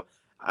action. So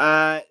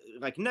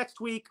like next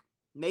week,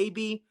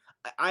 maybe.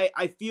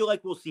 I feel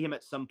like we'll see him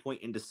at some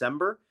point in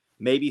December,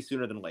 maybe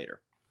sooner than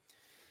later.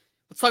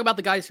 Let's talk about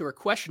the guys who are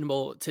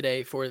questionable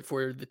today for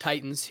the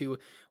Titans, who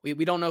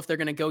we don't know if they're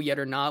going to go yet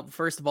or not.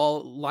 First of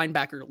all,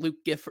 linebacker Luke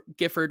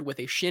Gifford with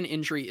a shin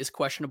injury is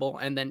questionable.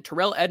 And then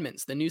Terrell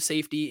Edmunds, the new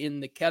safety in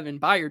the Kevin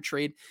Byard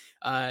trade,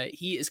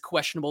 he is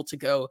questionable to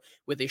go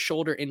with a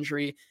shoulder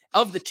injury.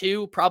 Of the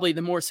two, probably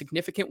the more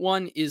significant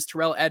one is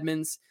Terrell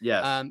Edmunds.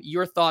 Yes.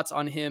 Your thoughts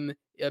on him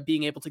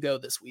being able to go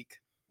this week?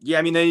 Yeah,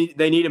 I mean,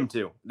 they need him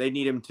to. They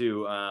need him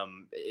to.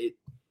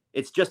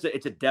 It's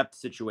a depth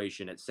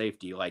situation at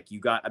safety. Like, you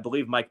got, I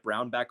believe, Mike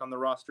Brown back on the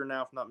roster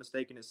now, if I'm not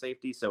mistaken, at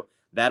safety. So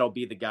that'll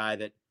be the guy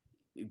that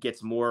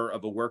gets more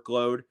of a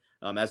workload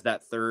as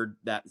that third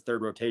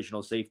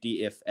rotational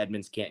safety if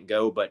Edmunds can't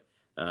go. But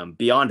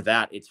beyond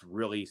that, it's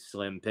really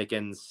slim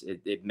pickings.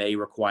 It may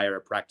require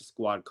a practice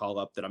squad call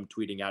up that I'm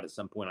tweeting out at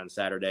some point on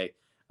Saturday.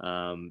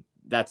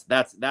 That's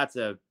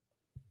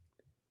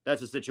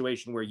a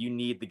situation where you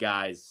need the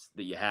guys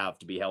that you have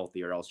to be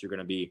healthy, or else you're going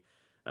to be.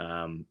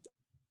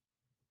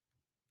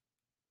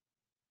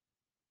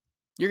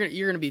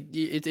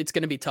 It's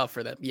going to be tough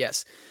for them.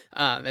 Yes.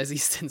 As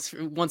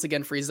Easton once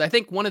again freezes. I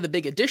think one of the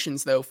big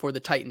additions though for the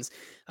Titans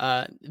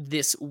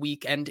this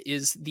weekend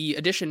is the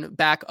addition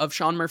back of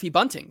Sean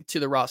Murphy-Bunting to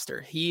the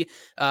roster. He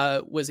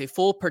was a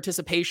full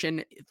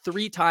participation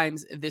 3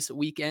 times this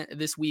week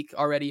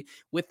already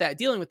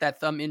dealing with that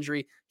thumb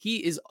injury. He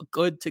is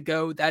good to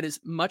go. That is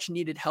much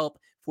needed help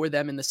for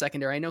them in the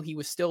secondary. I know he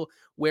was still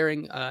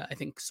wearing, I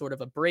think, sort of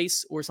a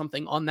brace or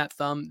something on that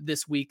thumb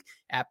this week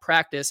at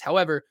practice.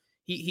 However,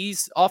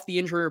 he's off the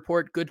injury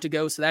report, good to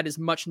go. So that is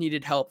much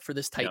needed help for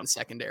this Titans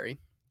secondary.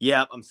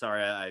 Yeah, I'm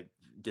sorry. I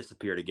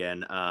disappeared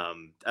again. I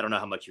don't know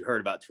how much you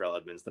heard about Terrell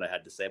Edmunds that I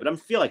had to say, but I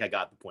feel like I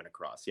got the point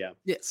across. Yeah.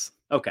 Yes.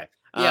 Okay.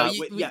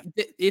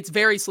 It's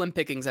very slim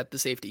pickings at the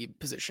safety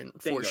position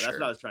for sure. That's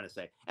what I was trying to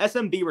say.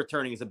 SMB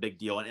returning is a big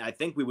deal, and I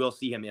think we will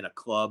see him in a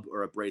club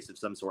or a brace of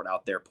some sort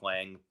out there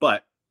playing.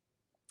 But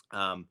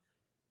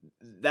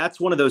that's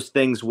one of those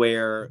things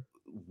where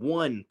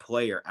one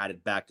player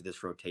added back to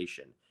this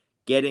rotation,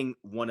 getting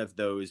one of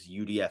those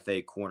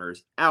UDFA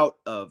corners out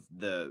of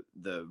the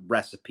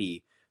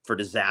recipe for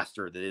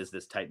disaster that is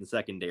this Titan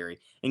secondary,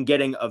 and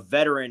getting a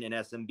veteran in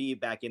SMB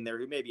back in there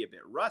who may be a bit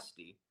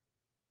rusty,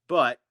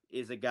 but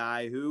is a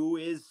guy who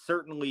is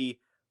certainly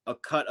a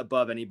cut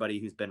above anybody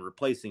who's been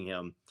replacing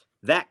him.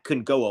 That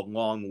can go a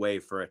long way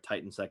for a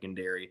Titan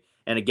secondary.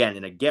 And again,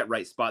 in a get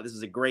right spot, this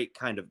is a great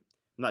kind of,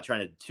 I'm not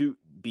trying to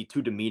be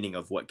too demeaning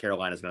of what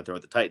Carolina is going to throw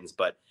at the Titans,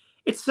 but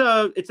it's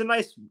a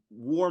nice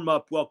warm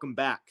up, welcome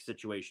back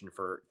situation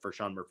for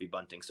Sean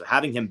Murphy-Bunting. So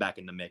having him back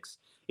in the mix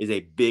is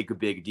a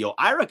big deal.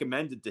 I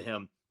recommended to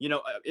him,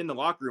 in the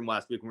locker room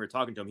last week when we were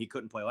talking to him, he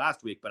couldn't play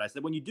last week, but I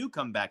said, when you do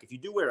come back, if you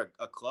do wear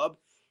a club,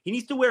 he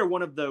needs to wear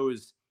one of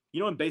those,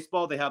 in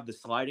baseball, they have the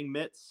sliding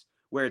mitts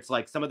where it's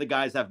like some of the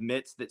guys have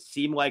mitts that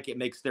seem like it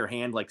makes their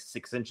hand like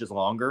 6 inches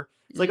longer.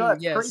 It's like, oh,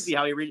 that's crazy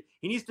how he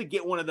needs to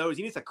get one of those.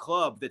 He needs a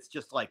club that's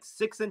just like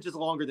 6 inches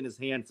longer than his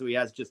hand. So he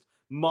has just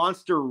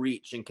monster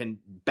reach and can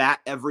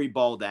bat every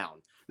ball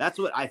down. That's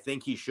what I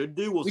think he should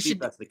do. We'll see if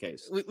that's the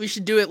case. We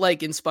should do it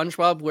like in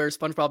SpongeBob, where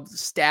SpongeBob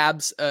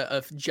stabs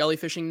a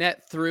jellyfishing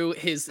net through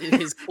his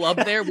club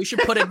there. We should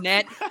put a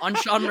net on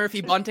Sean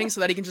Murphy-Bunting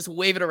so that he can just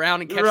wave it around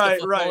and catch the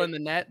football in the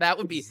net. That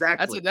would be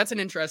that's an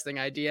interesting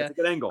idea. That's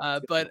a good angle.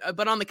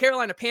 But on the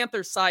Carolina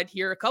Panthers side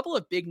here, a couple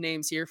of big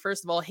names here.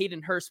 First of all,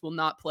 Hayden Hurst will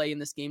not play in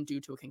this game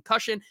due to a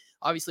concussion.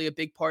 Obviously, a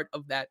big part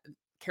of that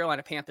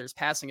Carolina Panthers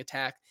passing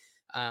attack.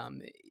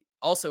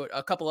 Also,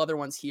 a couple other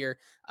ones here.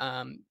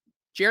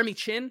 Jeremy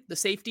Chin, the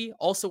safety,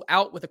 also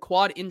out with a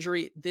quad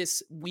injury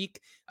this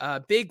week.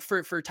 Big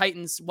for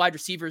Titans wide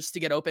receivers to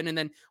get open. And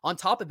then on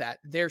top of that,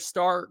 their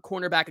star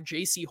cornerback,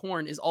 J.C.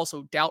 Horn, is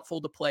also doubtful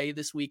to play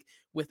this week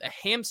with a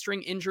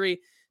hamstring injury.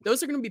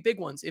 Those are going to be big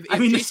ones. If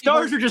the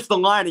stars are just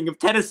aligning. If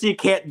Tennessee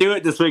can't do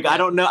it this week, I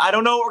don't know. I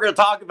don't know what we're going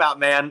to talk about,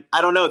 man.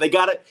 I don't know. They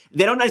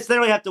don't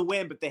necessarily have to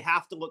win, but they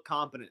have to look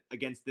competent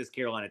against this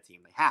Carolina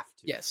team. They have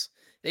to. Yes.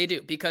 They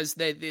do, because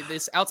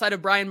this outside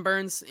of Brian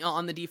Burns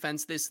on the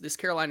defense, this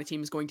Carolina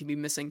team is going to be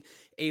missing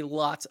a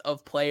lot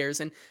of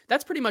players. And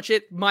that's pretty much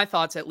it. My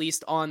thoughts, at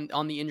least, on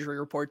the injury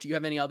report. Do you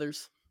have any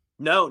others?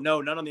 No,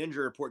 none on the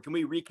injury report. Can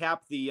we recap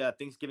the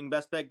Thanksgiving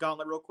Best Bet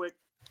Gauntlet real quick?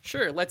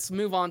 Sure. Let's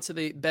move on to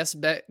the Best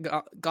Bet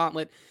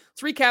Gauntlet.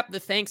 Let's recap the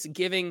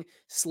Thanksgiving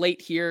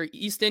slate here.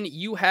 Easton,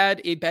 you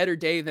had a better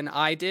day than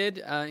I did,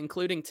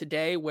 including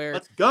today, where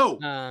let's go.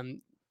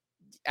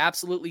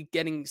 Absolutely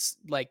getting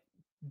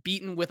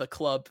beaten with a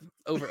club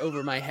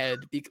over my head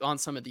on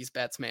some of these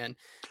bets, man.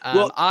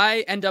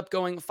 I end up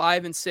going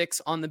 5-6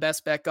 on the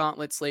Best Bet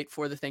Gauntlet slate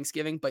for the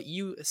Thanksgiving, but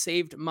you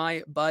saved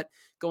my butt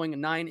going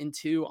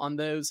 9-2 on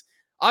those.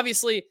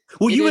 Obviously,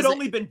 you had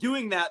only been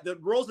doing that. The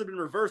roles have been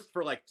reversed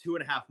for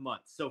 2.5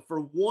 months. So for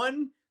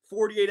one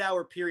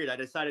 48-hour period, I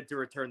decided to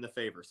return the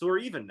favor. So we're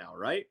even now,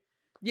 right?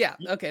 Yeah.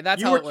 Okay.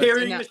 That's how it works. You were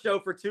carrying the show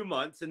for 2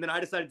 months, and then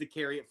I decided to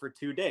carry it for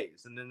 2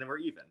 days, and then we're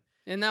even.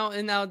 And now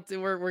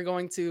we're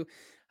going to.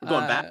 We're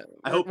going back.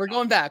 I hope we're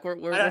going back.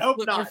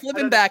 We're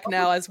flipping back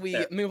now as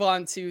we move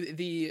on to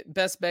the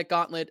Best Bet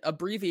Gauntlet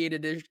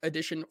abbreviated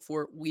edition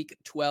for Week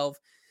 12.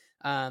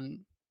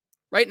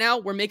 Right now,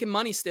 we're making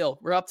money still.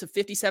 We're up to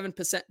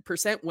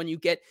 57% when you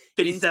get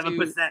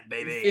 57%,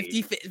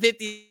 baby.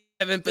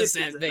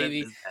 57%,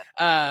 baby.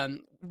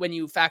 When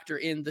you factor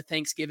in the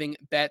Thanksgiving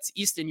bets.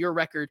 Easton, your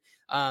record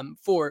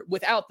for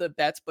without the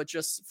bets, but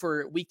just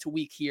for week to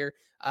week here,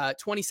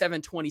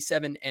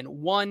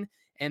 27-27-1.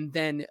 And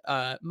then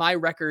my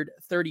record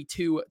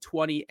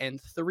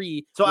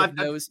 32-20-3. So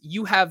those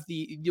you have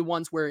the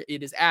ones where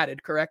it is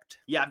added, correct?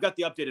 Yeah, I've got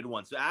the updated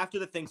one. So after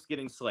the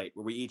Thanksgiving slate,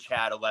 where we each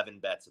had 11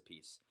 bets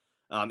apiece,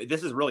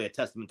 this is really a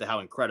testament to how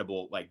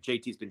incredible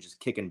JT's been just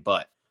kicking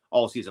butt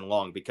all season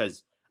long,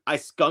 because I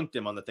skunked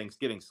him on the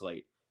Thanksgiving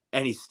slate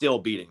and he's still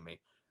beating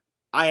me.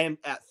 I am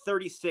at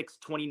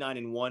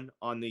 36-29-1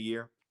 on the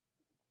year.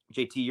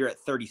 JT, you're at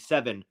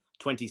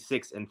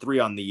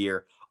 37-26-3 on the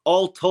year.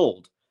 All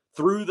told,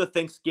 through the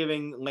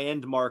Thanksgiving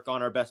landmark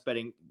on our Best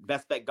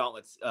Bet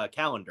Gauntlets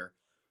calendar,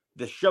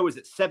 the show is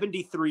at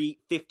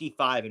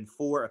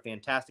 73-55-4, a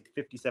fantastic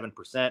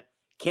 57%.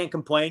 Can't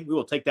complain. We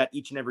will take that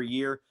each and every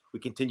year. We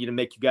continue to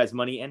make you guys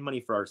money and money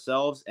for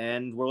ourselves,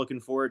 and we're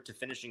looking forward to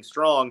finishing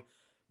strong,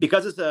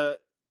 because it's a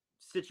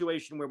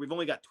situation where we've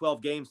only got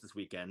 12 games this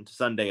weekend,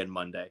 Sunday and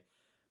Monday.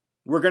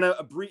 We're gonna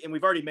and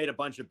we've already made a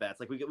bunch of bets.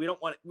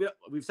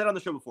 We've said on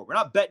the show before, we're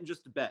not betting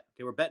just to bet.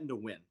 Okay, we're betting to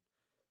win.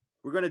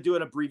 We're going to do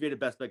an abbreviated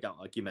Best Bet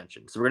Gauntlet, like you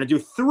mentioned. So we're going to do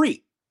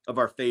 3 of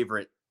our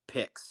favorite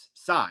picks,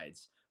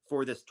 sides,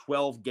 for this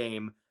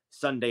 12-game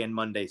Sunday and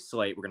Monday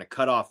slate. We're going to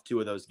cut off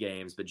 2 of those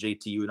games, but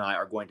JT, you and I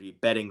are going to be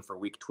betting for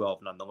Week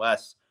 12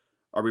 nonetheless.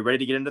 Are we ready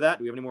to get into that?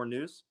 Do we have any more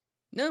news?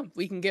 No,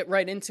 we can get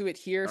right into it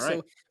here. All right.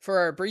 So for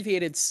our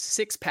abbreviated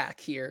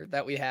 6-pack here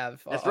that we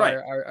have, That's our right.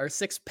 Our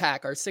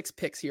 6-pack, our 6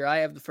 picks here. I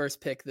have the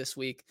first pick this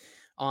week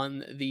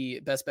on the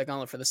Best Bet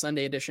Gauntlet for the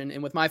Sunday edition.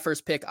 And with my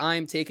first pick,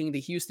 I'm taking the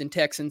Houston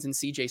Texans and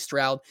CJ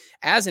Stroud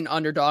as an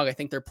underdog. I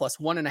think they're plus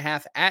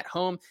 1.5 at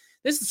home.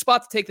 This is the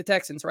spot to take the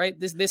Texans, right?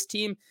 This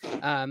team,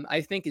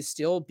 I think, is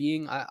still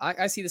being.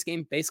 I see this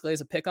game basically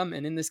as a pick 'em,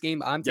 and in this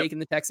game, I'm taking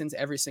the Texans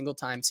every single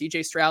time.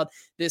 CJ Stroud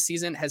this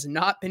season has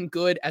not been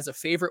good as a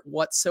favorite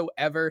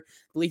whatsoever. I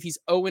believe he's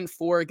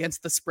 0-4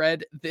 against the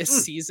spread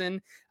this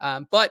season.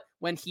 But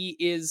when he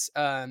is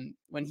a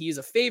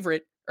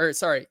favorite. Or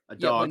sorry,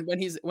 when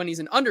he's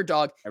an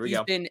underdog,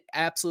 he's been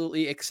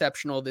absolutely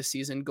exceptional this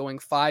season, going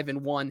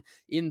 5-1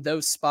 in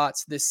those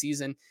spots this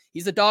season.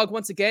 He's a dog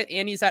once again,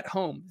 and he's at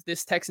home.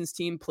 This Texans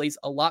team plays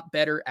a lot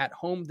better at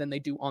home than they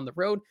do on the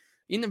road.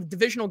 In a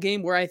divisional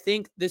game where I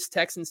think this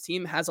Texans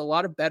team has a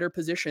lot of better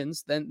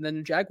positions than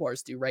the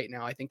Jaguars do right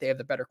now. I think they have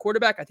the better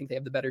quarterback. I think they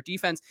have the better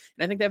defense,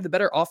 and I think they have the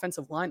better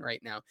offensive line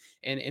right now.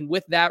 And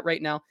with that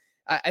right now,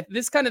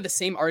 this is kind of the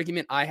same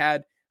argument I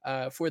had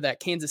for that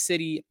Kansas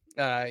City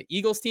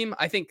Eagles team.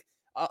 I think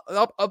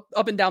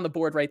up and down the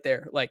board right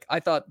there. I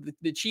thought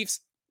the Chiefs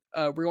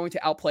were going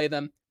to outplay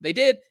them. They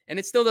did, and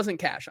it still doesn't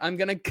cash. I'm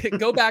going to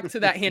go back to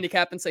that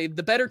handicap and say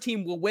the better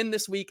team will win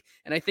this week,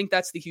 and I think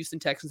that's the Houston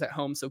Texans at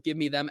home, so give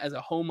me them as a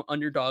home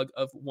underdog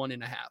of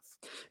 1.5.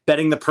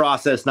 Betting the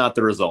process, not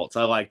the results.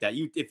 I like that.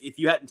 If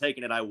you hadn't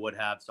taken it, I would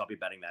have, so I'll be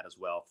betting that as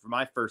well. For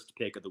my first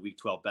pick of the Week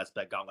 12 Best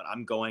Bet Gauntlet,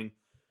 I'm going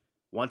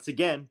once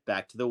again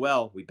back to the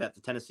well. We bet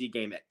the Tennessee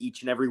game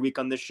each and every week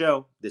on this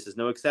show. This is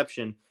no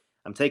exception.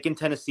 I'm taking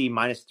Tennessee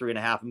minus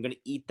 3.5. I'm going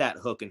to eat that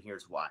hook, and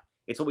here's why.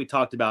 It's what we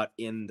talked about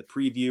in the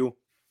preview.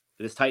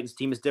 This Titans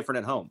team is different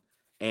at home.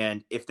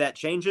 And if that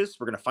changes,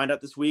 we're going to find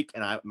out this week,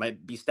 and I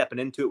might be stepping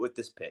into it with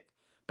this pick.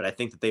 But I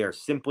think that they are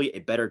simply a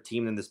better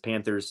team than this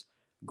Panthers.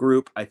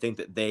 group. I think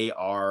that they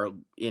are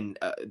in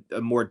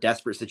a more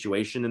desperate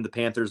situation than the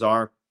Panthers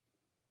are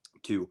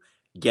to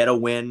get a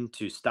win,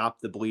 to stop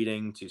the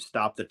bleeding, to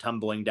stop the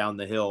tumbling down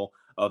the hill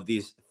of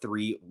these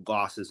 3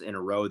 losses in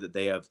a row that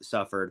they have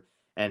suffered.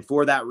 And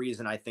for that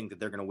reason, I think that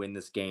they're going to win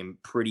this game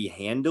pretty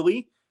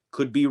handily.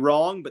 Could be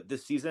wrong, but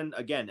this season,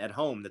 again, at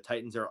home, the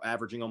Titans are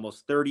averaging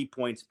almost 30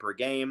 points per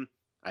game.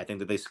 I think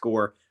that they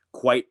score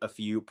quite a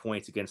few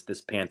points against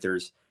this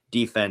Panthers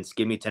defense.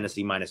 Give me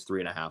Tennessee minus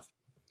 3.5.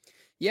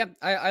 Yeah,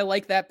 I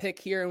like that pick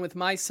here. And with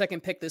my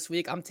second pick this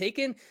week, I'm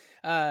taking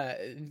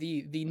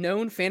the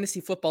known fantasy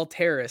football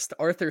terrorist,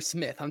 Arthur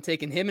Smith. I'm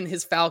taking him and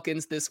his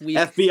Falcons this week.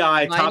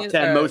 FBI top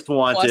 10 most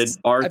wanted,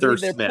 Arthur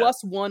Smith. They're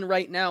 +1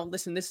 right now.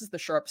 Listen, this is the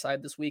sharp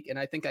side this week, and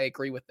I think I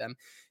agree with them.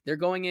 They're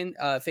going in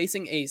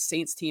facing a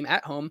Saints team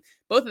at home.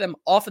 Both of them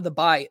off of the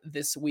bye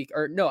this week.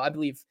 Or no, I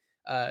believe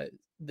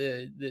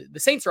the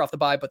Saints are off the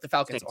bye, but the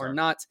Falcons are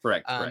not.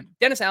 Correct.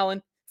 Dennis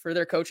Allen, for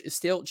their coach, is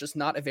still just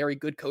not a very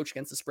good coach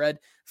against the spread.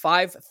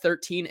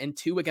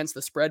 5-13-2 against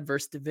the spread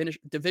versus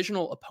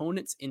divisional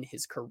opponents in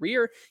his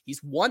career. He's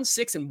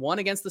 1-6-1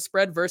 against the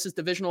spread versus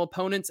divisional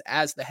opponents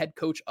as the head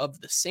coach of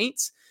the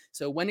Saints.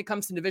 So when it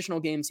comes to divisional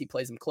games, he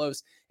plays them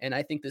close. And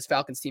I think this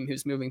Falcons team,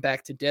 who's moving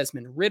back to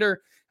Desmond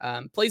Ridder,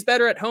 plays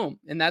better at home.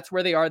 And that's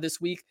where they are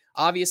this week.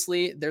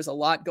 Obviously, there's a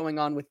lot going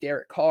on with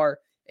Derek Carr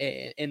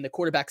in the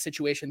quarterback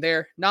situation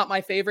there. Not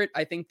my favorite.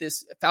 I think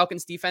this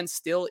Falcons defense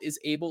still is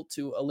able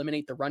to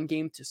eliminate the run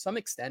game to some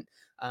extent.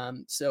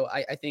 So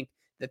I think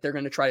that they're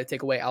going to try to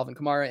take away Alvin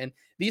Kamara. And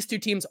these two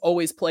teams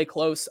always play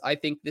close. I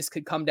think this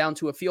could come down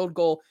to a field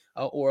goal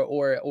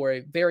or a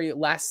very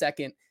last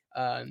second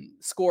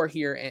score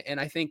here.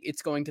 And I think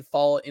it's going to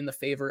fall in the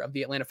favor of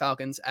the Atlanta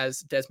Falcons as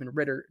Desmond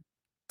Ridder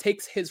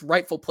takes his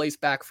rightful place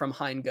back from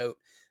Hein Goat.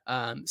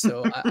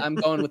 So I'm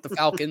going with the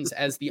Falcons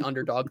as the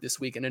underdog this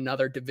week in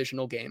another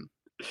divisional game.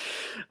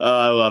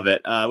 I love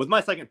it. With my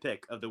second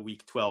pick of the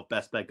Week 12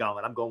 Best Bet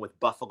Gauntlet, I'm going with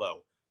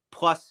Buffalo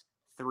 +3.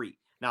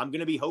 Now, I'm going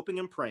to be hoping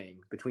and praying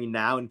between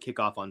now and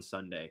kickoff on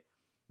Sunday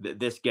that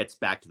this gets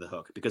back to the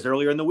hook, because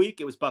earlier in the week,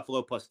 it was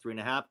Buffalo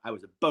 +3.5. I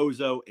was a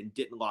bozo and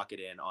didn't lock it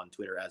in on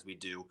Twitter, as we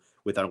do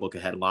with our look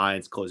ahead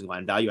lines, closing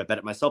line value. I bet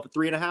it myself at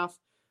 3.5,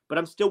 but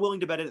I'm still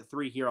willing to bet it at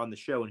 3 here on the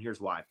show, and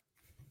here's why.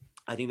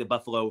 I think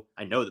that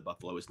I know that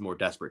Buffalo is the more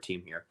desperate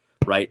team here,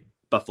 right?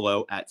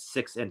 Buffalo at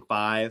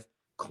 6-5,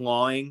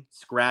 clawing,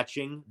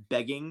 scratching,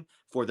 begging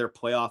for their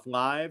playoff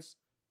lives.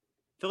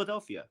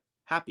 Philadelphia,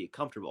 happy,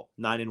 comfortable,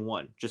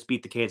 9-1, just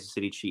beat the Kansas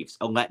City Chiefs,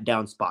 a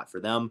letdown spot for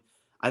them.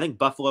 I think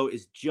Buffalo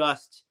is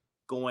just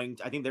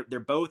I think they're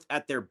both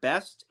at their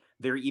best.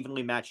 They're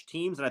evenly matched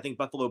teams, and I think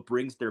Buffalo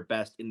brings their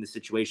best in the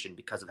situation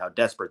because of how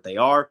desperate they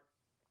are.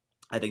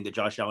 I think that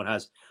Josh Allen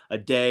has a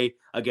day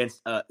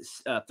against a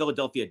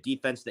Philadelphia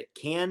defense that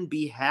can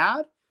be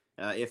had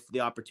if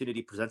the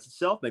opportunity presents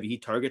itself. Maybe he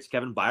targets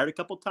Kevin Byard a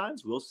couple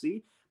times. We'll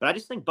see. But I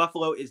just think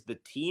Buffalo is the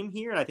team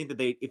here, and I think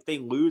that if they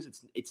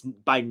lose, it's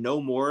by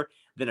no more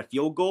than a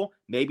field goal.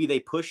 Maybe they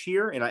push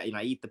here, and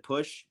I eat the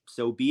push.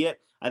 So be it.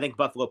 I think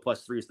Buffalo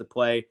 +3 is the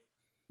play.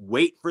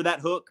 Wait for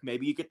that hook.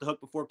 Maybe you get the hook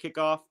before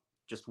kickoff.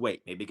 Just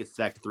wait. Maybe it gets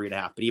back to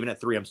 3.5. But even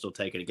at 3, I'm still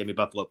taking it. Give me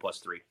Buffalo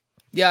 +3.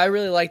 Yeah, I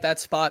really like that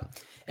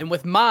spot. And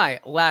with my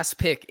last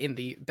pick in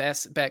the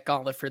Best Bet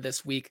Gauntlet for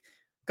this week,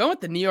 going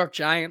with the New York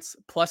Giants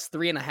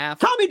 +3.5.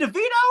 Tommy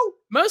DeVito?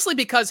 Mostly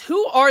because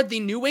who are the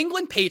New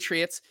England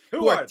Patriots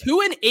who are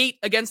 2-8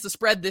 against the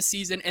spread this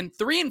season and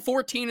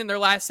 3-14 in their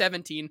last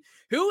 17?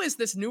 Who is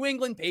this New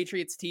England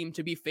Patriots team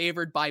to be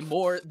favored by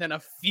more than a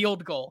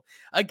field goal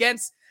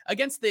against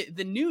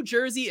the New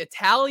Jersey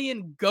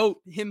Italian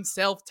goat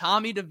himself,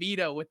 Tommy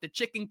DeVito, with the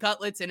chicken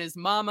cutlets and his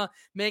mama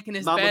making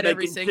his bed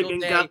every single day.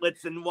 Chicken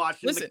cutlets and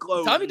washing the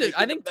clothes.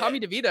 I think Tommy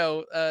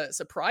DeVito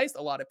surprised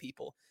a lot of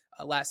people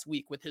last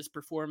week with his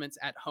performance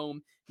at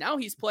home. Now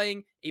he's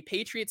playing a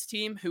Patriots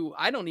team who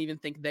I don't even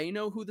think they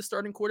know who the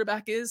starting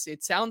quarterback is.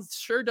 It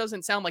sure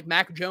doesn't sound like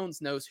Mac Jones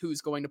knows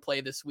who's going to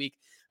play this week.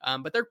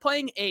 But they're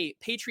playing a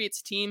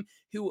Patriots team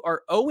who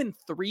are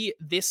 0-3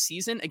 this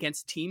season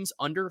against teams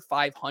under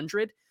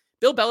 500.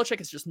 Bill Belichick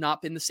has just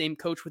not been the same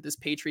coach with this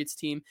Patriots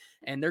team,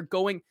 and they're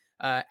going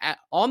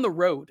on the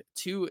road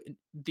to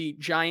the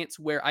Giants,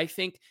 where I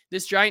think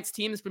this Giants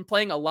team has been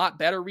playing a lot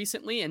better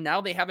recently, and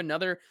now they have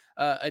another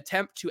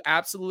attempt to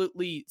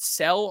absolutely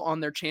sell on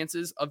their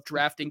chances of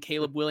drafting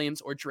Caleb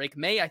Williams or Drake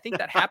May. I think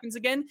that happens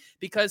again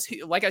because,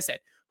 like I said,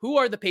 who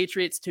are the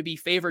Patriots to be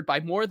favored by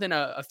more than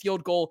a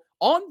field goal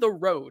on the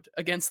road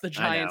against the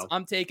Giants?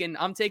 I'm taking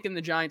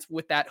the Giants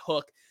with that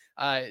hook.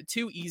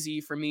 Too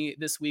easy for me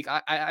this week.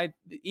 I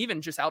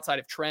even just outside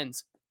of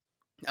trends,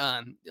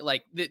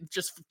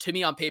 just to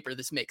me on paper,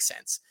 this makes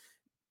sense.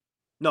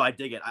 No, I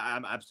dig it.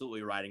 I'm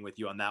absolutely riding with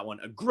you on that one.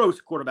 A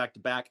gross quarterback to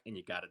back, and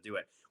you got to do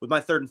it. With my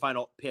third and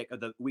final pick of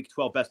the Week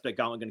 12 Best Bet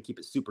Gauntlet, I'm going to keep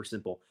it super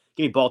simple.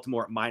 Give me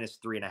Baltimore at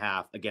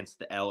 -3.5 against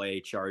the LA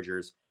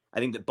Chargers. I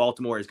think that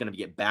Baltimore is going to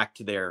get back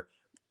to their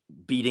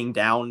beating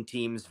down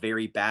teams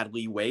very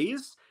badly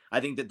ways.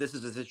 I think that this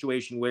is a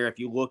situation where if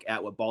you look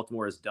at what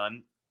Baltimore has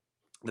done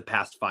the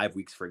past 5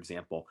 weeks, for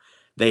example,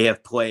 they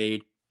have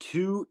played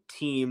two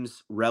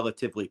teams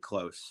relatively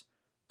close,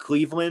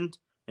 Cleveland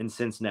and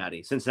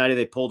Cincinnati. Cincinnati,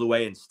 they pulled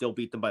away and still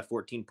beat them by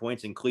 14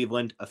 points. In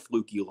Cleveland, a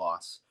fluky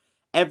loss.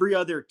 Every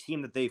other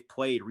team that they've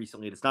played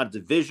recently, it's not a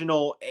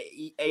divisional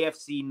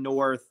AFC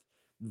North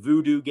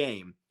voodoo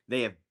game,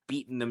 they have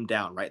beaten them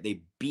down, right?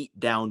 They beat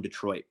down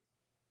Detroit.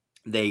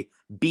 They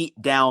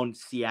beat down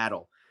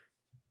Seattle.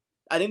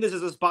 I think this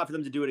is a spot for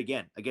them to do it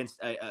again against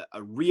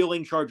a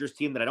reeling Chargers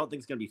team that I don't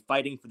think is going to be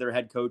fighting for their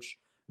head coach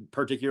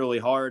particularly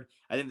hard.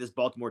 I think this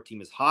Baltimore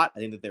team is hot. I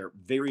think that they're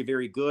very,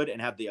 very good and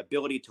have the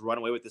ability to run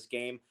away with this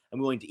game. I'm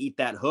willing to eat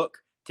that hook.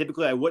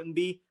 Typically, I wouldn't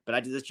be,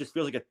 but this just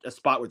feels like a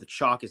spot where the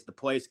chalk is the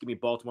place. Give me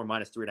Baltimore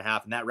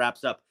 -3.5, and that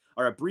wraps up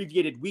our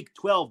abbreviated Week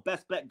 12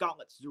 best bet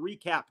gauntlets. To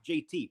recap,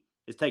 JT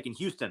is taking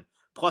Houston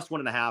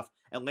 +1.5,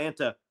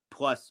 Atlanta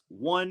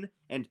 +1,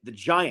 and the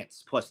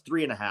Giants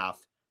 +3.5.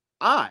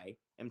 I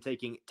am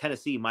taking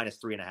Tennessee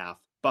 -3.5,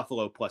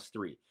 Buffalo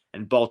 +3,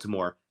 and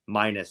Baltimore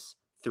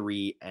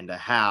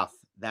 -3.5.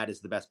 That is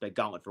the best bet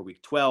gauntlet for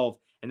Week 12.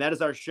 And that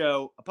is our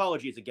show.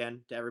 Apologies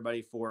again to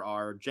everybody for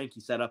our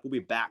janky setup. We'll be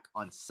back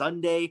on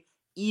Sunday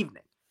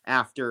evening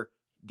after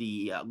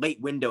the late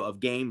window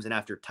of games and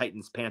after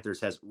Titans Panthers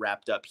has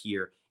wrapped up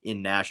here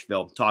in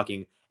Nashville,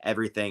 talking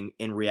everything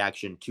in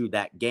reaction to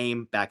that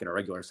game, back in our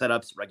regular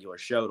setups, regular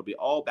show. It'll be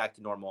all back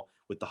to normal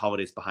with the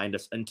holidays behind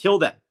us. Until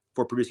then,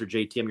 for producer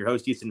JT, I'm your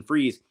host, Easton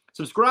Freeze.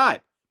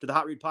 Subscribe to the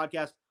Hot Read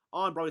Podcast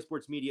on Broadway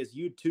Sports Media's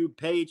YouTube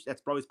page.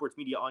 That's Broadway Sports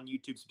Media on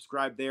YouTube.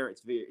 Subscribe there.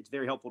 It's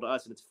very helpful to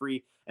us, and it's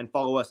free. And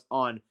follow us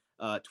on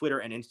Twitter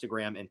and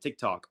Instagram and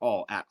TikTok,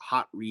 all at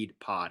Hot Read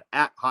Pod.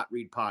 At Hot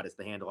Read Pod is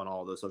the handle on all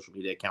of those social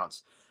media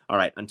accounts. All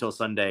right, until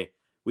Sunday,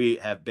 we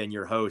have been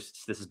your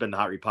hosts. This has been the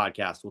Hot Read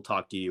Podcast. We'll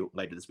talk to you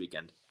later this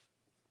weekend.